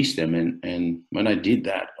just release them. And when I did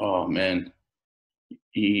that, oh man,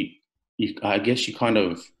 I guess you kind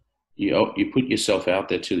of, you put yourself out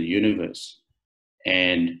there to the universe.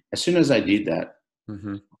 And as soon as I did that,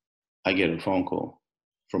 I get a phone call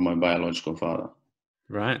from my biological father.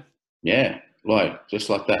 Right. Yeah. Like, just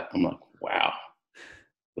like that. I'm like, wow,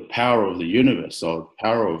 the power of the universe or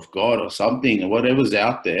power of God or something, or whatever's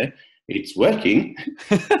out there, it's working.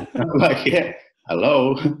 I'm like, yeah,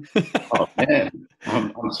 hello. Oh man,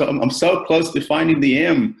 I'm so close to finding the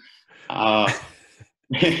M.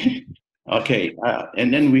 Okay.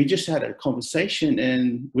 And then we just had a conversation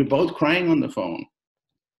and we're both crying on the phone.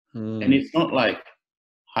 And it's not like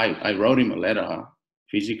I wrote him a letter,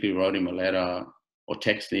 physically wrote him a letter, or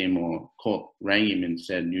texted him or rang him and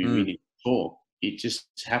said, we need to talk. It just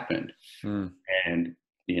happened. And,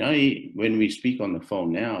 you know, when we speak on the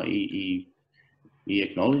phone now, he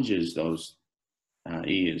acknowledges those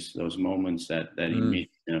years, those moments that he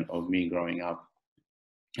missed, you know, of me growing up.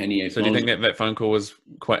 And he So do you think that phone call was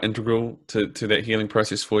quite integral to that healing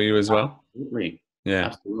process for you as well? Absolutely. Yeah.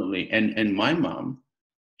 Absolutely. And my mum,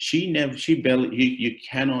 she barely, you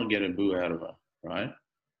cannot get a boo out of her, right?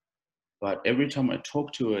 But every time I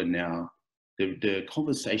talk to her now, the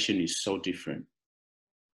conversation is so different.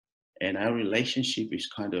 And our relationship is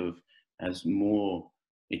kind of it's more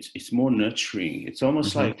nurturing. It's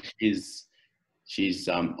almost like I'm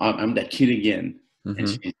that kid again. And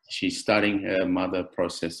she's starting her mother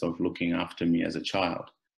process of looking after me as a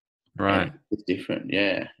child. Right. And it's different,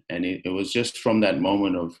 yeah. And it was just from that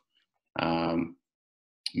moment of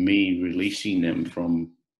me releasing them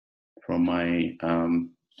from my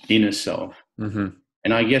inner self.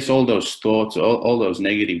 And I guess all those thoughts, all those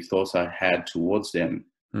negative thoughts I had towards them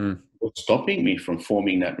were stopping me from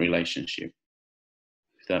forming that relationship,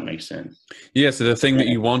 if that makes sense. Yeah, so the thing that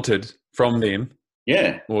you wanted from them,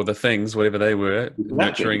 or the things, whatever they were,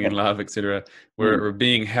 nurturing and love, etc., were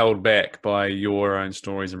being held back by your own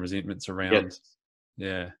stories and resentments around.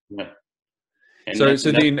 Yeah. And so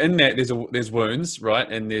then in that there's wounds,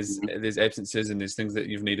 right? And there's absences and there's things that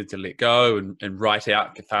you've needed to let go and write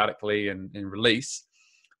out cathartically and release.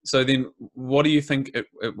 So then what do you think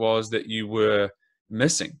it was that you were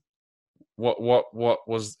missing? What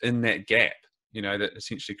was in that gap, you know, that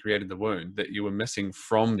essentially created the wound that you were missing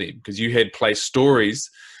from them? Because you had placed stories,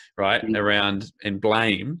 right, around and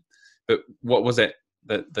blame, but what was that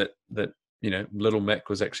you know, little Mick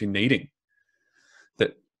was actually needing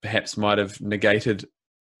that perhaps might have negated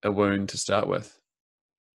a wound to start with?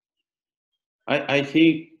 I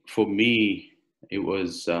think for me it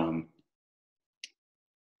was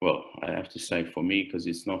well, I have to say for me because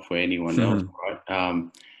it's not for anyone else, right?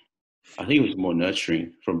 I think it was more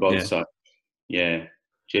nurturing from both sides. Yeah,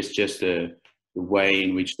 just the way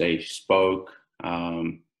in which they spoke.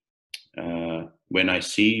 When I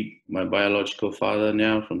see my biological father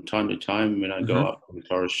now from time to time, when I go up to the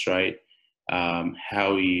Torres Strait,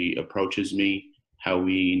 how he approaches me, how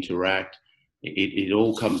we interact, it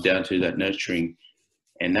all comes down to that nurturing,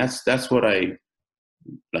 and that's what I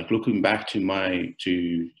like. Looking back to my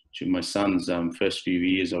son's first few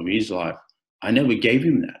years of his life, I never gave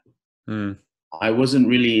him that. I wasn't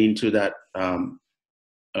really into that.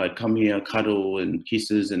 Like come here, cuddle and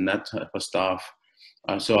kisses and that type of stuff.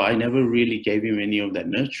 So I never really gave him any of that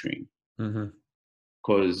nurturing,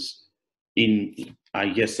 because I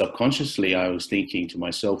guess subconsciously I was thinking to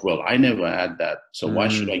myself, well, I never had that, so why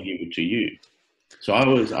should I give it to you? So I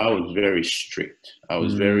was very strict. I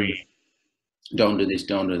was very, don't do this,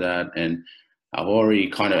 don't do that, and I've already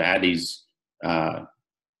kind of had his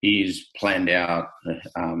planned out.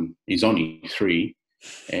 He's only 3,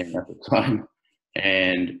 and at the time,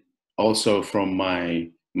 and also from my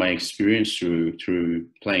experience through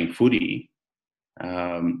playing footy,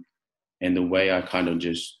 and the way I kind of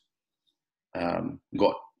just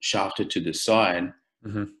got shafted to the side,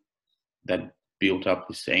 that built up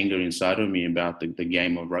this anger inside of me about the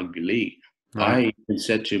game of rugby league. Right. I even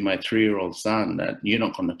said to my 3-year-old son that you're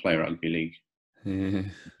not going to play rugby league. Yeah.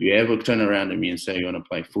 If you ever turn around to me and say you want to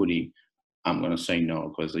play footy, I'm going to say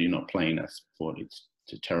no, because you're not playing that sport. It's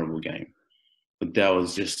a terrible game. But that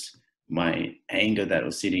was just my anger that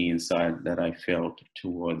was sitting inside that I felt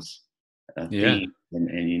towards Yeah. things and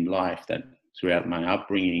in life, that throughout my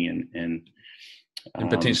upbringing And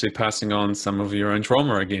potentially passing on some of your own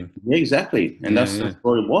trauma again. yeah, exactly. And that's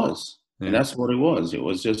what it was. Yeah. And that's what it was. It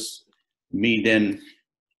was just me then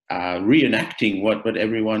reenacting what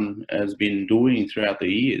everyone has been doing throughout the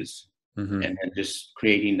years, and just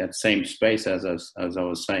creating that same space as I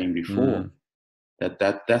was saying before.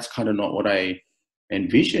 That's kind of not what I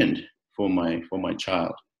envisioned for my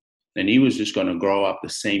child. And he was just going to grow up the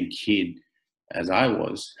same kid as I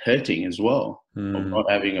was, hurting as well, of not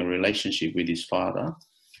having a relationship with his father.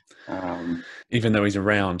 Even though he's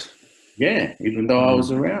around. Yeah, even though I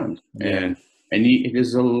was around. Yeah.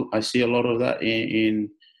 And I see a lot of that in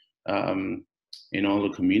all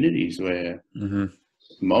the communities where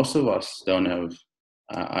most of us don't have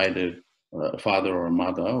either a father or a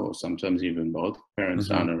mother, or sometimes even both parents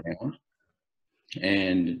aren't around.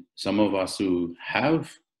 And some of us who have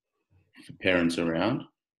parents around,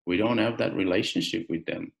 we don't have that relationship with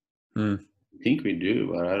them. I think we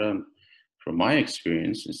do, but I don't. From my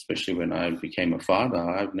experience, especially when I became a father,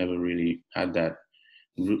 I've never really had that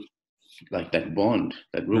that bond,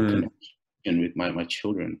 that real connection with my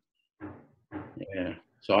children. Yeah,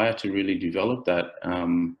 so I had to really develop that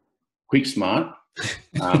quick smart,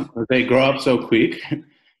 because they grow up so quick,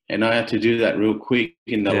 and I had to do that real quick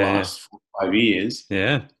in the last 5 years.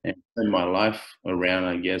 Yeah, and turn my life around,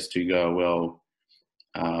 I guess, to go, well,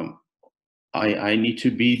 I need to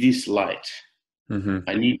be this light.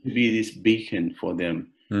 I need to be this beacon for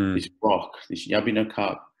them, this rock, this Yabina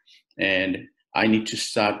cup, and I need to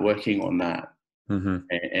start working on that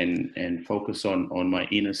and focus on my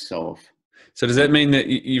inner self. So does that mean that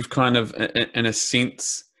you've kind of, in a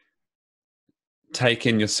sense,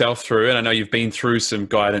 taken yourself through, and I know you've been through some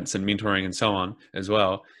guidance and mentoring and so on as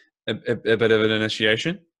well, a bit of an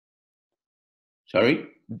initiation? Sorry?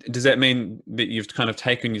 Does that mean that you've kind of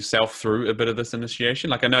taken yourself through a bit of this initiation?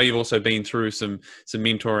 Like, I know you've also been through some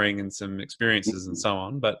mentoring and some experiences and so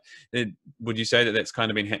on, but would you say that that's kind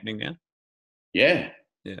of been happening now? Yeah.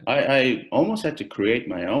 Yeah. I almost had to create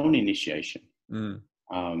my own initiation.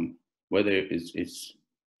 Whether it's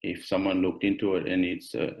if someone looked into it and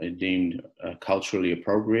it's deemed culturally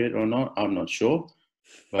appropriate or not, I'm not sure.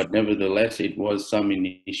 But nevertheless, it was some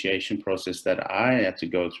initiation process that I had to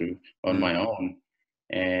go through on my own.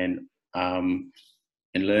 And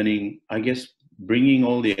learning, I guess, bringing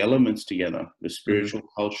all the elements together, the spiritual,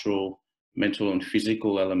 cultural, mental, and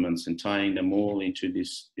physical elements, and tying them all into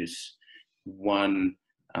this one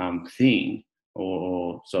thing.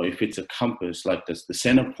 Or so if it's a compass, like the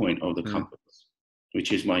center point of the compass,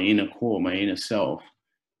 which is my inner core, my inner self.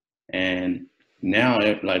 And now,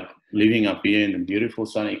 like living up here in the beautiful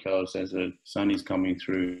sunny coast as the sun is coming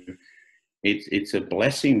through, it's a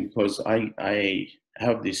blessing, because I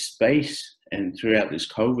have this space, and throughout this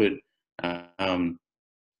COVID, I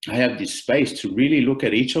have this space to really look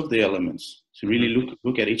at each of the elements, to really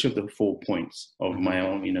look at each of the 4 points of my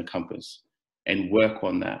own inner compass and work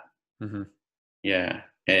on that. Yeah,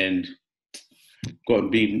 and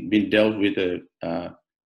been dealt with a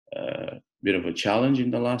bit of a challenge in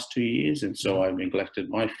the last 2 years, and so I've neglected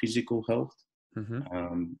my physical health.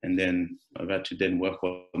 And then I've had to then work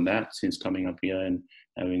on that since coming up here and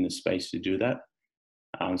having the space to do that.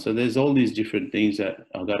 So there's all these different things that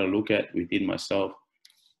I've got to look at within myself,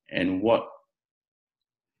 and what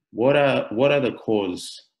are the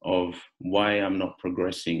cause of why I'm not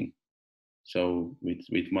progressing. So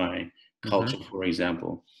with my culture, for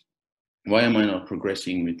example, why am I not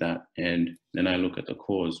progressing with that? And then I look at the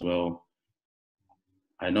cause. Well,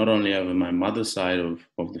 I not only have my mother's side of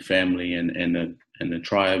the family and the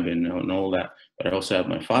tribe and all that, but I also have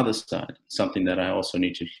my father's side, something that I also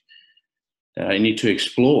need to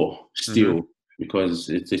explore still, because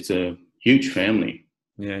it's a huge family.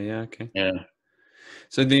 Yeah. Okay. Yeah.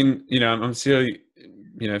 So then, I'm still,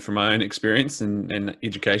 from my own experience and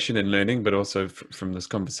education and learning, but also from this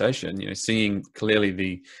conversation, seeing clearly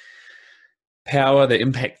the power, the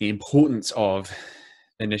impact, the importance of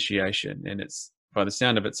initiation. And it's, by the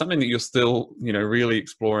sound of it, something that you're still, really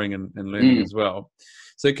exploring and learning as well.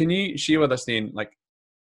 So can you share with us then, like,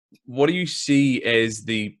 what do you see as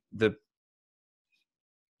the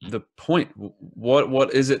point?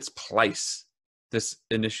 What is its place, this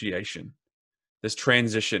initiation, this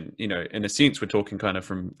transition? In a sense, we're talking kind of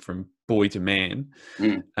from boy to man.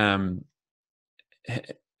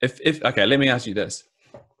 If okay, let me ask you this: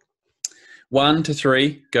 1 to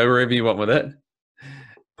 3, go wherever you want with it.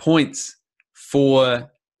 Points for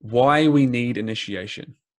why we need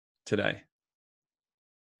initiation today?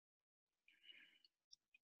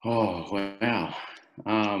 Oh, wow.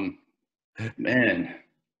 Man.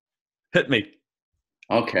 Hit me.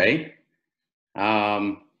 Okay.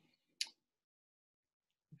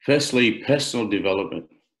 Firstly, personal development,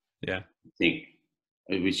 Yeah. I think,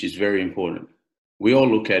 which is very important. We all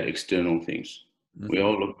look at external things. We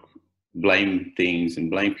all blame things and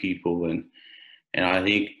blame people, and I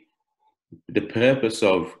think the purpose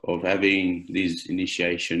of having these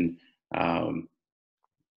initiation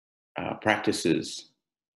practices,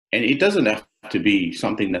 and it doesn't have to be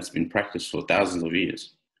something that's been practiced for thousands of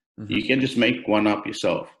years. You can just make one up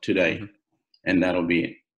yourself today, and that'll be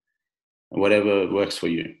it. Whatever works for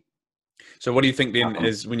you. So what do you think then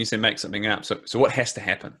is when you say make something up? So what has to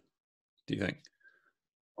happen, do you think?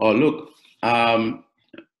 Oh, look,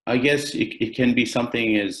 I guess it can be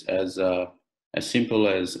something as simple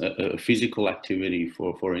as a physical activity.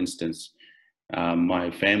 For instance,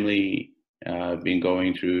 my family have been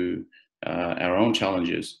going through our own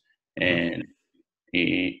challenges, and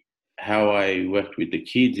how I worked with the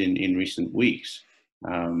kids in recent weeks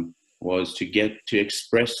was to get to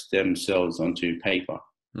express themselves onto paper.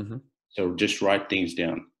 So just write things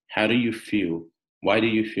down. How do you feel? Why do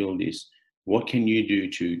you feel this? What can you do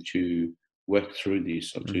to work through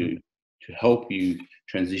this, or to help you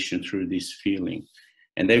transition through this feeling?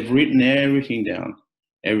 And they've written everything down,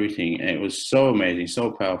 everything. And it was so amazing,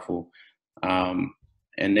 so powerful. And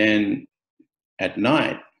then at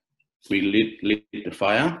night, we lit the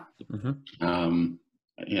fire.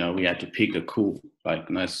 We had to pick a cool, like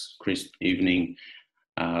nice, crisp evening.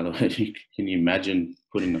 Can you imagine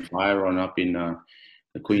putting the fire on up in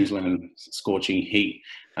the Queensland scorching heat?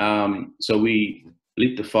 So we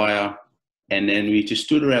lit the fire, and then we just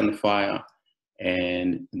stood around the fire,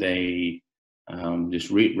 and they just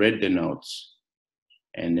read the notes,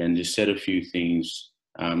 and then just said a few things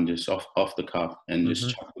just off the cuff, and just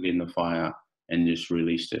chucked it in the fire and just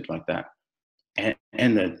released it like that.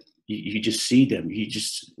 And you just see them, you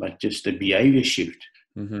just the behavior shift.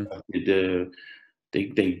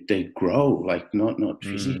 They grow, like not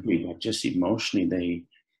physically, but just emotionally. They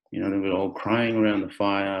were all crying around the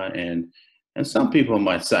fire, and some people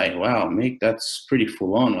might say, "Wow, Mick, that's pretty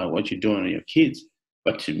full on, like what you're doing to your kids."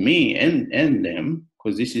 But to me and them,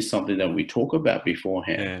 because this is something that we talk about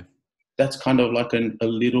beforehand, that's kind of like a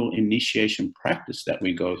little initiation practice that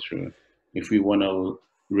we go through if we want to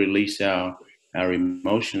release our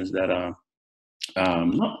emotions that are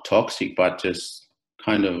not toxic, but just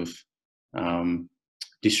kind of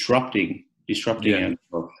disrupting our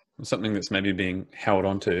growth. Something that's maybe being held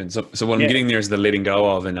onto. And so what I'm getting there is the letting go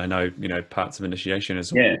of, and I know, parts of initiation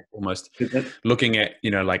is almost looking at,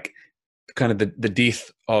 like kind of the death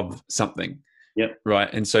of something. Right.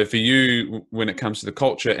 And so for you, when it comes to the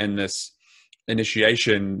culture and this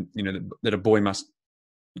initiation, that a boy must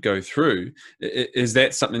go through, is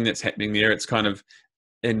that something that's happening there? It's kind of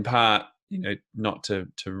in part, not to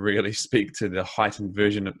really speak to the heightened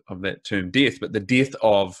version of that term death, but the death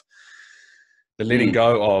of the letting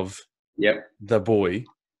go of the boy.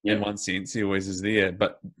 In one sense, he always is there,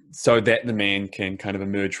 but so that the man can kind of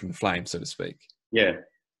emerge from the flame, so to speak. Yeah,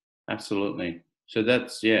 absolutely. So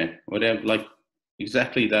that's whatever, like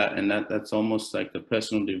exactly that, and that's almost like the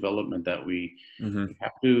personal development that we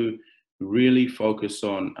have to really focus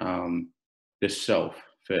on the self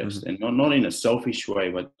first, and not in a selfish way,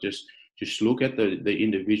 but just look at the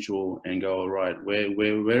individual and go, all right,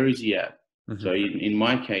 where is he at? So in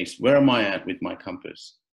my case, where am I at with my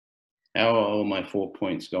compass? How are all my 4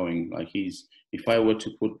 points going? Like if I were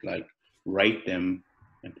to rate them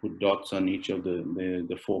and put dots on each of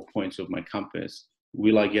the 4 points of my compass,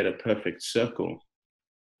 will I get a perfect circle?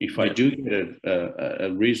 If I do get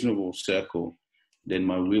a reasonable circle, then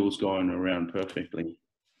my wheel's going around perfectly.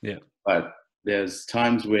 But there's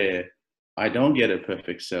times where I don't get a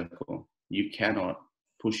perfect circle. You cannot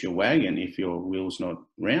push your wagon if your wheel's not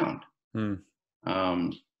round. And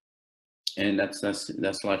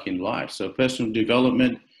that's like in life. So personal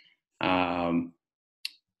development,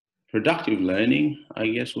 productive learning, I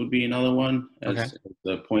guess, would be another one as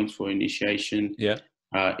the points for initiation.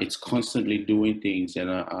 It's constantly doing things, and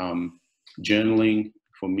journaling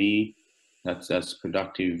for me, that's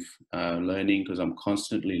productive learning, because I'm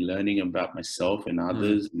constantly learning about myself and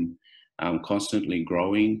others, and I'm constantly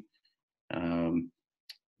growing.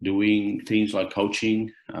 Doing things like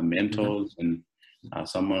coaching, mentors, and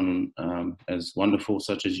someone as wonderful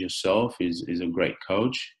such as yourself is a great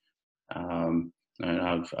coach. And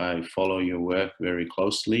I follow your work very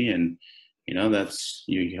closely, and that's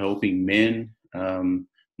you helping men,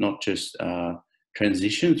 not just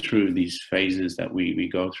transition through these phases that we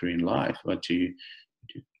go through in life, but to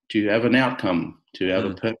have an outcome, to have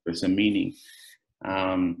a purpose, a meaning.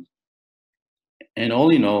 And all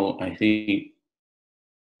in all, I think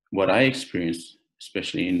what I experienced,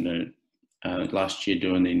 especially in the last year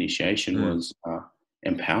doing the initiation, was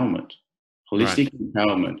empowerment, holistic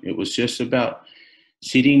empowerment. It was just about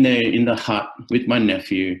sitting there in the hut with my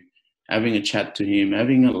nephew, having a chat to him,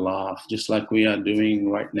 having a laugh, just like we are doing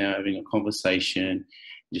right now, having a conversation,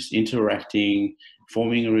 just interacting,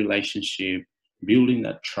 forming a relationship, building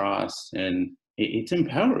that trust. And it's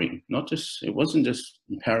empowering. It wasn't just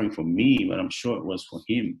empowering for me, but I'm sure it was for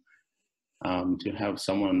him, to have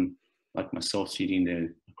someone like myself sitting there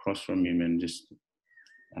across from him and just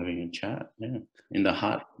having a chat, in the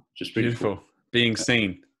hut. Just beautiful. Cool. Being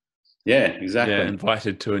seen. Yeah, exactly. Yeah,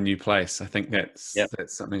 invited to a new place. I think that's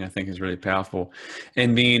something I think is really powerful.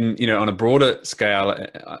 And then, on a broader scale,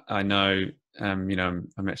 I know, I'm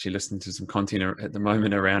actually listening to some content at the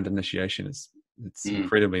moment around initiation. It's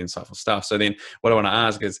incredibly insightful stuff. So then what I want to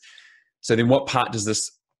ask is, so then what part does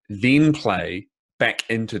this then play back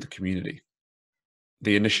into the community?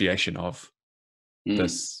 The initiation of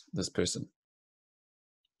this person.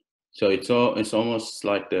 So it's almost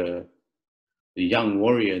like the young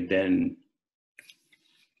warrior then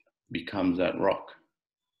becomes that rock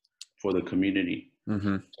for the community.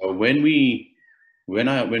 So when we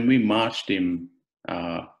marched him,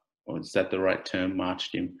 or is that the right term?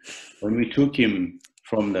 Marched him. When we took him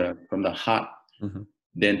from the hut,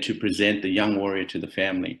 then to present the young warrior to the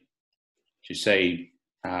family, to say,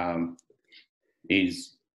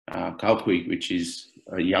 is Kaupui, which is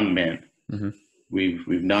a young man.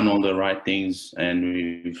 We've done all the right things, and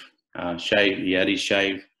we've shaved. He had his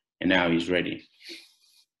shave, and now he's ready.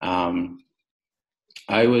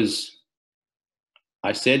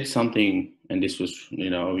 I said something, and this was,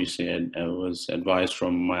 obviously it was advice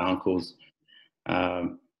from my uncles,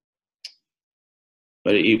 but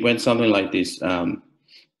it went something like this: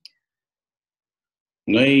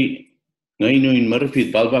 "Ngai nuin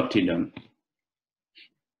marupit balbak tidam,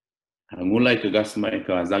 mulai ke gasmai ke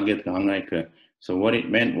azaget ke hangai ke." So what it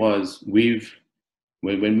meant was, when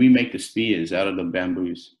we make the spears out of the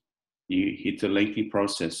bamboos, it's a lengthy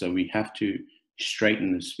process, so we have to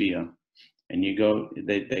straighten the spear. And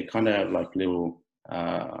they kind of have like little,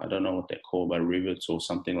 I don't know what they're called, but rivets or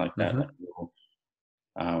something like that.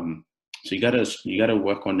 So you gotta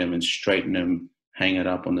work on them and straighten them, hang it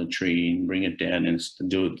up on the tree, and bring it down, and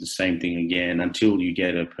do it the same thing again until you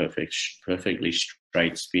get a perfectly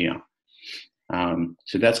straight spear.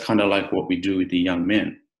 So that's kind of like what we do with the young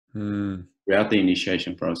men throughout the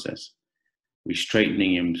initiation process. We're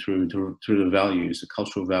straightening him through the values, the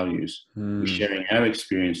cultural values. We're sharing our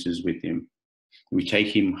experiences with him. We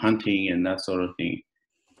take him hunting and that sort of thing.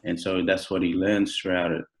 And so that's what he learns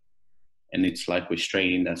throughout it. And it's like we're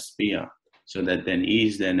straightening that spear, so that then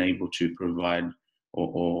he's then able to provide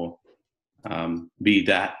or be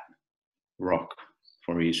that rock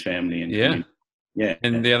for his family and community. Yeah.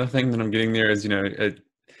 And the other thing that I'm getting there is,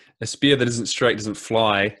 a spear that isn't straight doesn't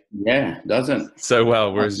fly. Yeah, doesn't. So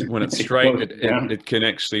well, whereas when it's straight, it can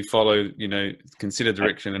actually follow, consider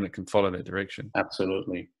direction, and it can follow that direction.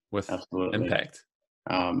 Absolutely. With impact.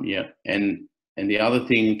 Yeah. And the other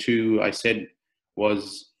thing too, I said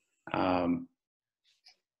was, I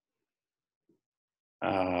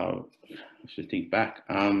should think back.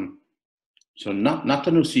 So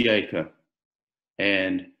Natanu Siaika,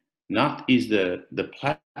 and Nat is the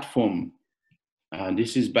platform.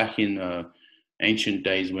 This is back in ancient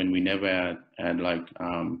days when we never had like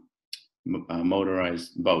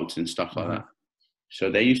motorized boats and stuff like that. So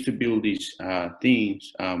they used to build these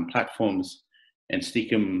platforms, and stick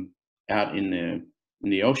them out in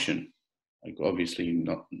the ocean, like obviously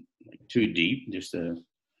not like too deep, just they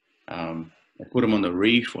put them on the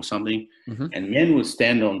reef or something, and men would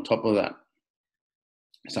stand on top of that,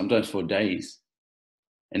 sometimes for days,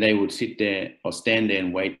 and they would sit there or stand there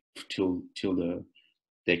and wait till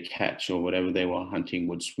their catch or whatever they were hunting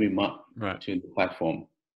would swim up to the platform,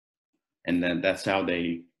 and then that's how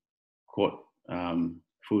they caught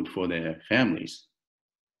food for their families.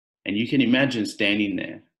 And you can imagine standing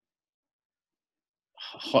there,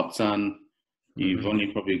 hot sun, you've only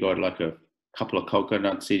probably got like a couple of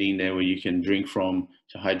coconuts sitting there where you can drink from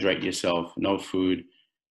to hydrate yourself, no food.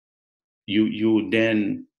 It would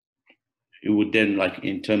then, like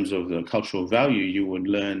in terms of the cultural value, you would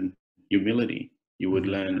learn humility, you would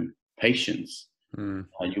learn patience, you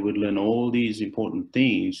would learn all these important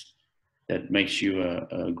things that makes you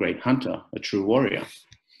a great hunter, a true warrior.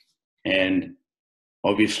 And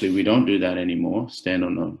obviously we don't do that anymore,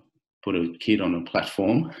 put a kid on a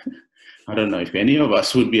platform I don't know if any of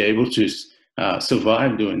us would be able to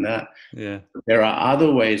survive doing that. Yeah. There are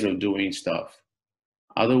other ways of doing stuff,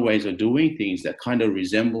 other ways of doing things that kind of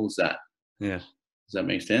resembles that. Yeah. Does that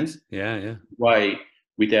make sense? Yeah. Yeah. Why,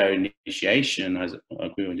 with our initiation, as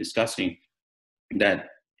like we were discussing, that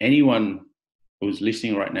anyone who's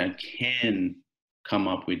listening right now can come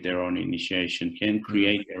up with their own initiation, can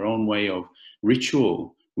create their own way of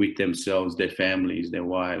ritual with themselves, their families, their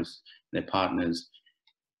wives, their partners,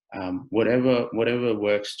 whatever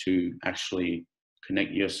works to actually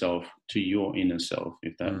connect yourself to your inner self,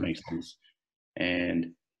 if that makes sense.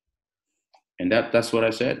 And that's what I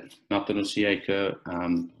said. So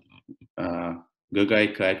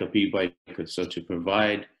to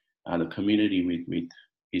provide the community with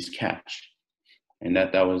his catch. And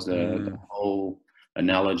that was the whole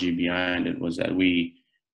analogy behind it, was that we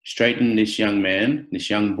straighten this young man, this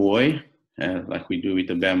young boy, like we do with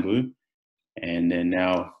the bamboo. And then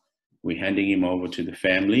now we're handing him over to the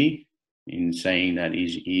family in saying that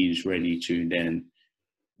he's ready to then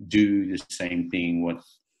do the same thing what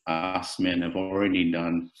us men have already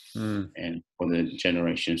done, and for the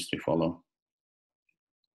generations to follow.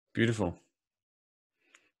 Beautiful.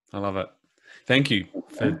 I love it. Thank you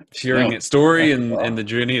for sharing that story and the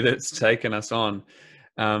journey that's taken us on.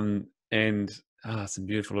 And some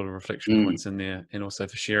beautiful little reflection points in there, and also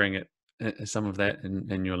for sharing it, some of that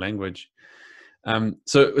in your language.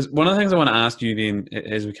 So one of the things I want to ask you then,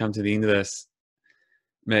 as we come to the end of this,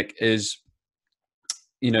 Mick, is,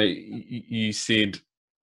 you said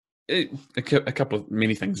a couple of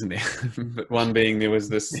many things in there, but one being there was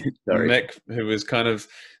this Mick who was kind of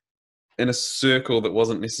in a circle that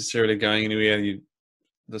wasn't necessarily going anywhere.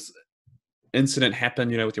 This incident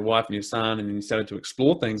happened, with your wife and your son, and then you started to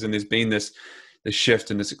explore things, and there's been this shift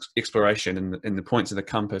and this exploration and the points of the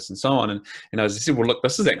compass and so on. And as I said, well, look,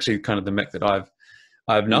 this is actually kind of the Mick that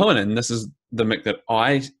I've known, and this is the Mick that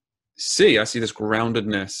I see. I see this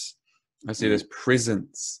groundedness, I see this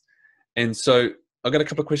presence. And so I've got a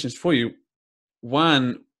couple of questions for you.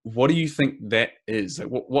 One, what do you think that is? Like,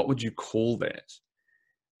 what would you call that?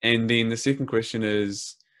 And then the second question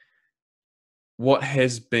is, what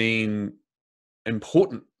has been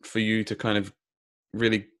important for you to kind of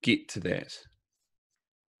really get to that?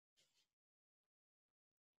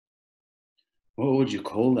 What would you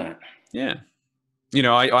call that? Yeah.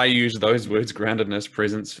 I use those words, groundedness,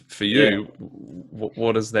 presence. For you,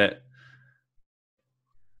 what is that?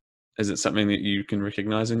 Is it something that you can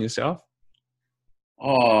recognize in yourself?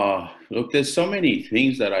 Oh, look, there's so many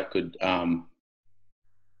things that I could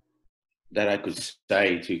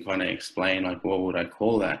say to kind of explain, like, what would I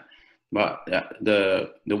call that? But the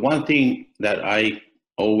one thing that I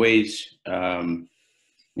always,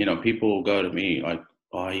 people go to me like,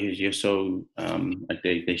 oh, you're so, like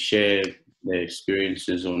they share their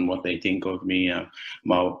experiences on what they think of me.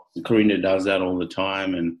 Corinna does that all the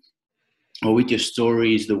time, or with your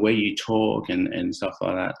stories, the way you talk and stuff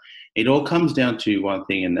like that. It all comes down to one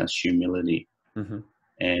thing, and that's humility.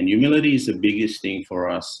 And humility is the biggest thing for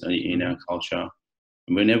us in our culture.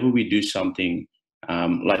 Whenever we do something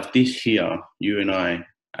like this here, you and I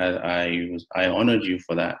honored you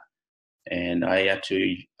for that. And I had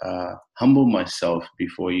to humble myself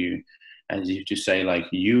before you, as if to say, like,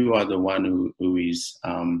 you are the one who is,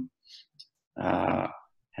 how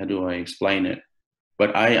do I explain it?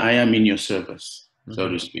 But I am in your service, so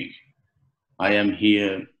to speak. I am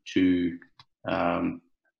here to,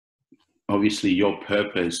 obviously your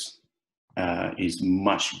purpose is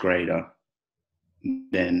much greater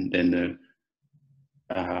than the,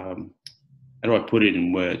 how do I put it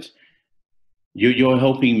in words? You're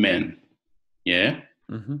helping men, yeah?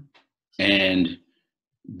 And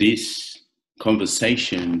this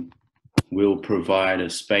conversation will provide a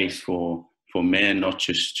space for men not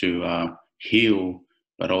just to heal,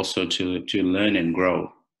 but also to learn and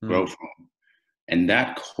grow from. And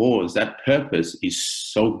that cause, that purpose is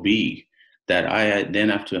so big that I then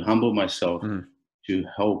have to humble myself to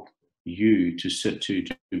help you, to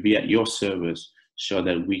be at your service, so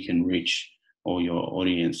that we can reach all your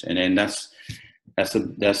audience. And then that's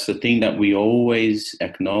the thing that we always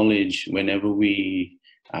acknowledge whenever we,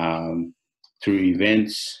 through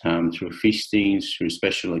events, through feastings, through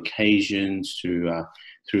special occasions, through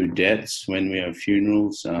deaths, when we have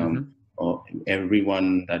funerals, or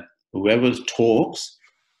whoever talks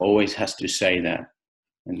always has to say that,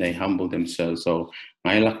 and they humble themselves. So,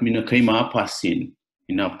 so as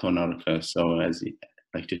I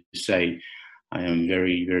like to say, I am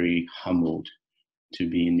very, very humbled to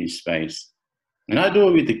be in this space. And I do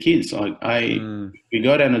it with the kids. We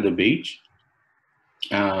go down to the beach.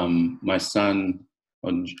 My son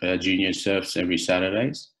on junior surfs every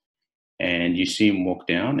Saturdays, and you see him walk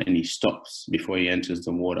down and he stops before he enters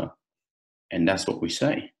the water. And that's what we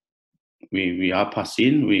say. We up us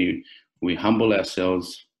in, we humble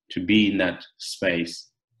ourselves to be in that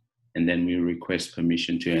space, and then we request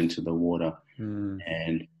permission to enter the water.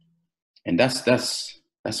 And that's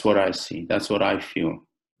what I see. That's what I feel.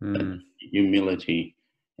 Humility.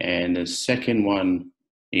 And the second one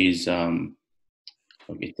is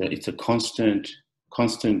it's a constant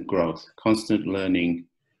growth, constant learning,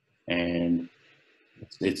 and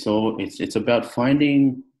it's about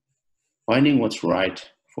finding what's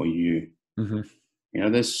right for you. You know,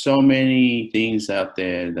 there's so many things out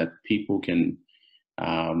there that people can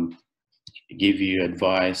give you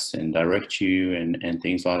advice and direct you and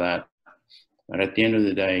things like that. But at the end of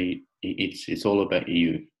the day, it's all about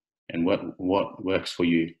you and what works for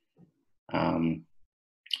you.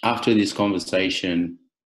 After this conversation,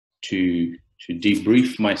 to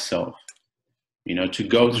debrief myself, you know, to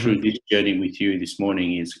go through this journey with you this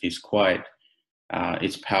morning is quite,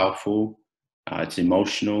 it's powerful, it's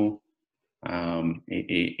emotional.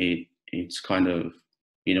 It's kind of,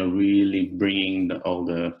 you know, really bringing all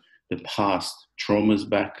the past traumas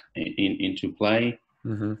back into play.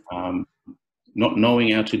 Not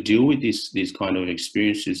knowing how to deal with these kind of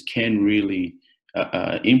experiences can really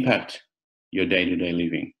impact your day-to-day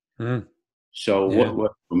living. So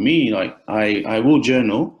what for me, like I will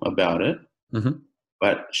journal about it,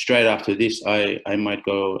 but straight after this, I might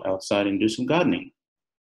go outside and do some gardening.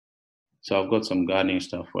 So I've got some gardening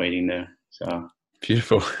stuff waiting there. So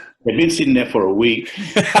beautiful. They've been sitting there for a week.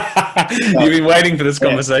 You've been waiting for this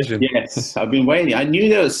conversation. Yes, I've been waiting. I knew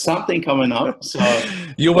there was something coming up. So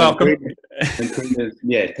you're welcome.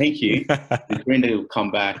 Yeah, thank you. And Brenda will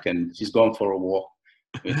come back, and she's gone for a walk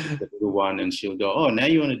with the little one, and she'll go, "Oh, now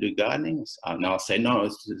you want to do gardening?" And I'll say, "No,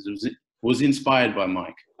 it was inspired by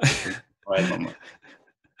Mike."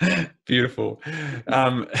 Beautiful.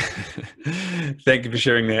 Thank you for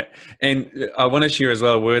sharing that. And I want to share as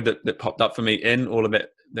well a word that popped up for me in all of that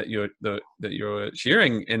you're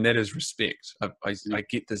sharing, and that is respect. I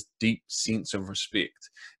get this deep sense of respect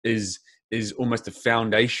is almost a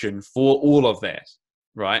foundation for all of that,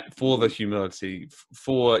 right? For the humility,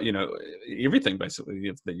 for, you know, everything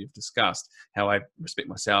basically that you've discussed, how I respect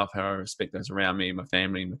myself, how I respect those around me, my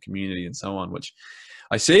family, my community, and so on, which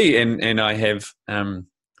I see and I have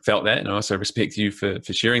felt that, and I also respect you for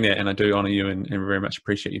sharing that, and I do honor you and very much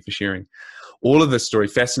appreciate you for sharing all of this story.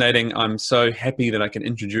 Fascinating. I'm so happy that I can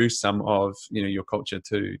introduce some of, you know, your culture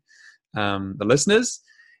to the listeners,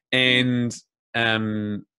 and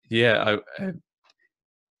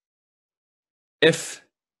if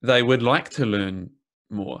they would like to learn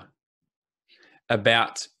more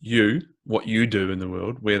about you, what you do in the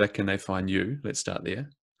world, where can they find you? Let's start there.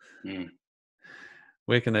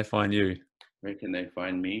 Where can they find you? Where can they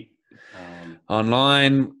find me?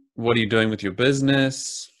 Online. What are you doing with your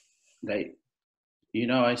business? You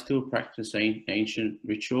know, I still practice ancient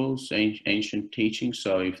rituals, ancient teachings.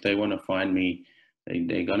 So if they want to find me,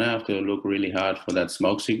 they're going to have to look really hard for that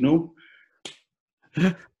smoke signal.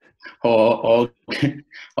 or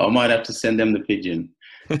I might have to send them the pigeon.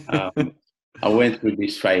 I went through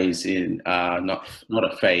this phase not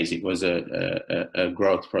a phase, it was a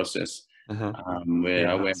growth process. Where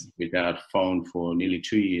I went without phone for nearly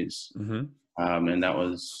 2 years, and that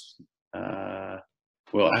was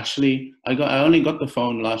well. Actually, I only got the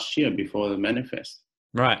phone last year before the manifest.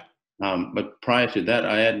 Right. But prior to that,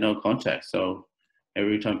 I had no contact. So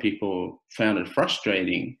every time people found it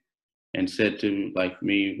frustrating and said to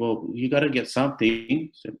me, "Well, you got to get something." I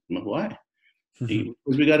said, "Why?"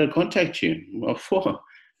 Because we got to contact you. What for?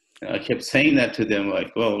 I kept saying that to them,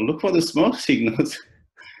 like, "Well, look for the smoke signals."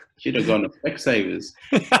 Should have gone to Specsavers.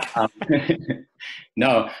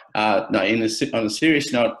 No. On a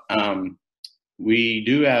serious note, we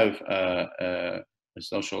do have a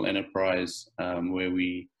social enterprise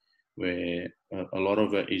where a lot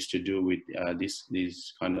of it is to do with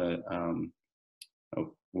this kind of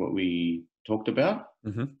what we talked about.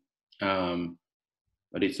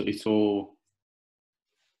 But it's all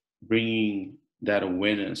bringing that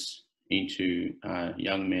awareness into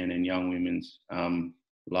young men and young women's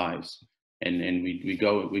lives, and we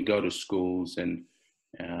go to schools, and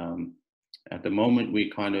at the moment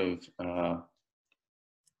we kind of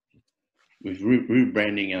we're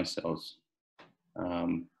rebranding ourselves,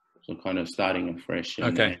 so kind of starting afresh.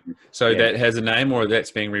 So that has a name, or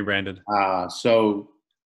that's being rebranded? So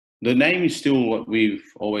the name is still what we've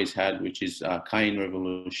always had, which is Kain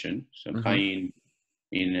Revolution. So Kain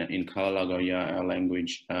in Kalalagoya, our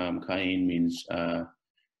language, Kain means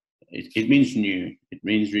it means new. It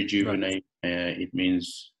means rejuvenate, it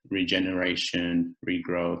means regeneration,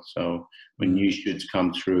 regrowth. So when new shoots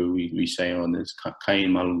come through, we say, oh, there's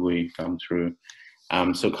Kain Malgui come through.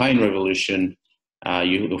 So Kain Revolution,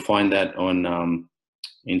 you'll find that on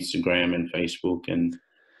Instagram and Facebook, and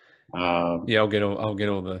yeah, I'll get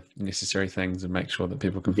all the necessary things and make sure that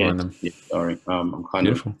people can find them. Yeah, sorry, I'm kind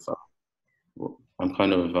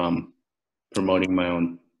of promoting my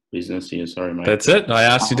own business here. Sorry, mate. That's it. I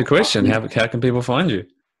asked you the question. How can people find you?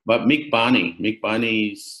 But Mick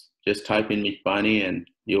Bani's, just type in Mick Bani and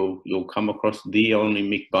you'll come across the only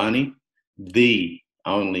Mick Bani,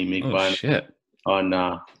 Shit. on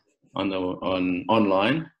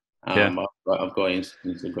online. Yeah. I've got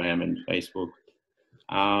Instagram and Facebook.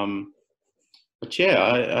 But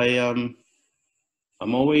yeah,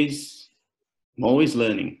 I'm always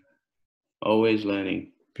learning,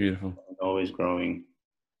 Beautiful, always growing.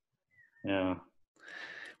 Yeah.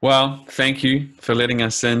 Well, thank you for letting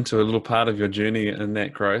us into a little part of your journey and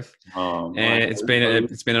that growth. And it's been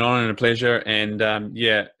an honor and a pleasure. And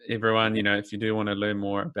yeah, everyone, if you do want to learn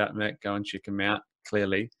more about Mick, go and check him out.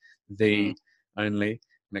 Clearly, the only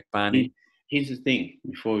Mick Bani. Here's the thing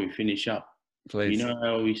before we finish up. Please. You know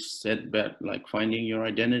how we said about like finding your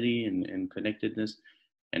identity and connectedness,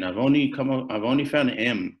 and I've only found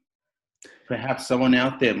M. Perhaps someone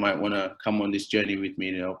out there might want to come on this journey with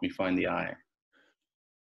me to help me find the I.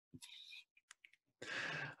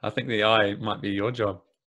 I think the I might be your job.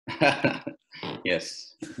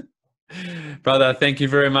 Yes. Brother, thank you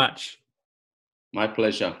very much. My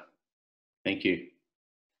pleasure. Thank you.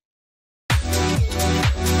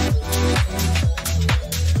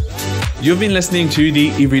 You've been listening to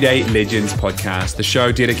the Everyday Legends podcast, the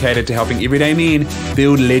show dedicated to helping everyday men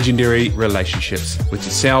build legendary relationships with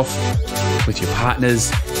yourself, with your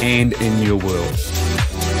partners, and in your world.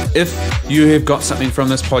 If you have got something from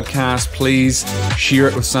this podcast, please share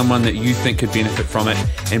it with someone that you think could benefit from it.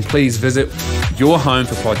 And please visit your home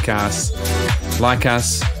for podcasts. Like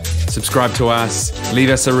us, subscribe to us, leave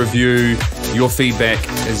us a review. Your feedback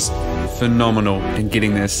is phenomenal in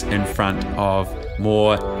getting this in front of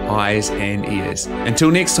more eyes and ears.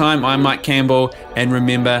 Until next time, I'm Mike Campbell, and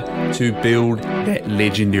remember to build that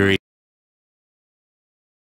legendary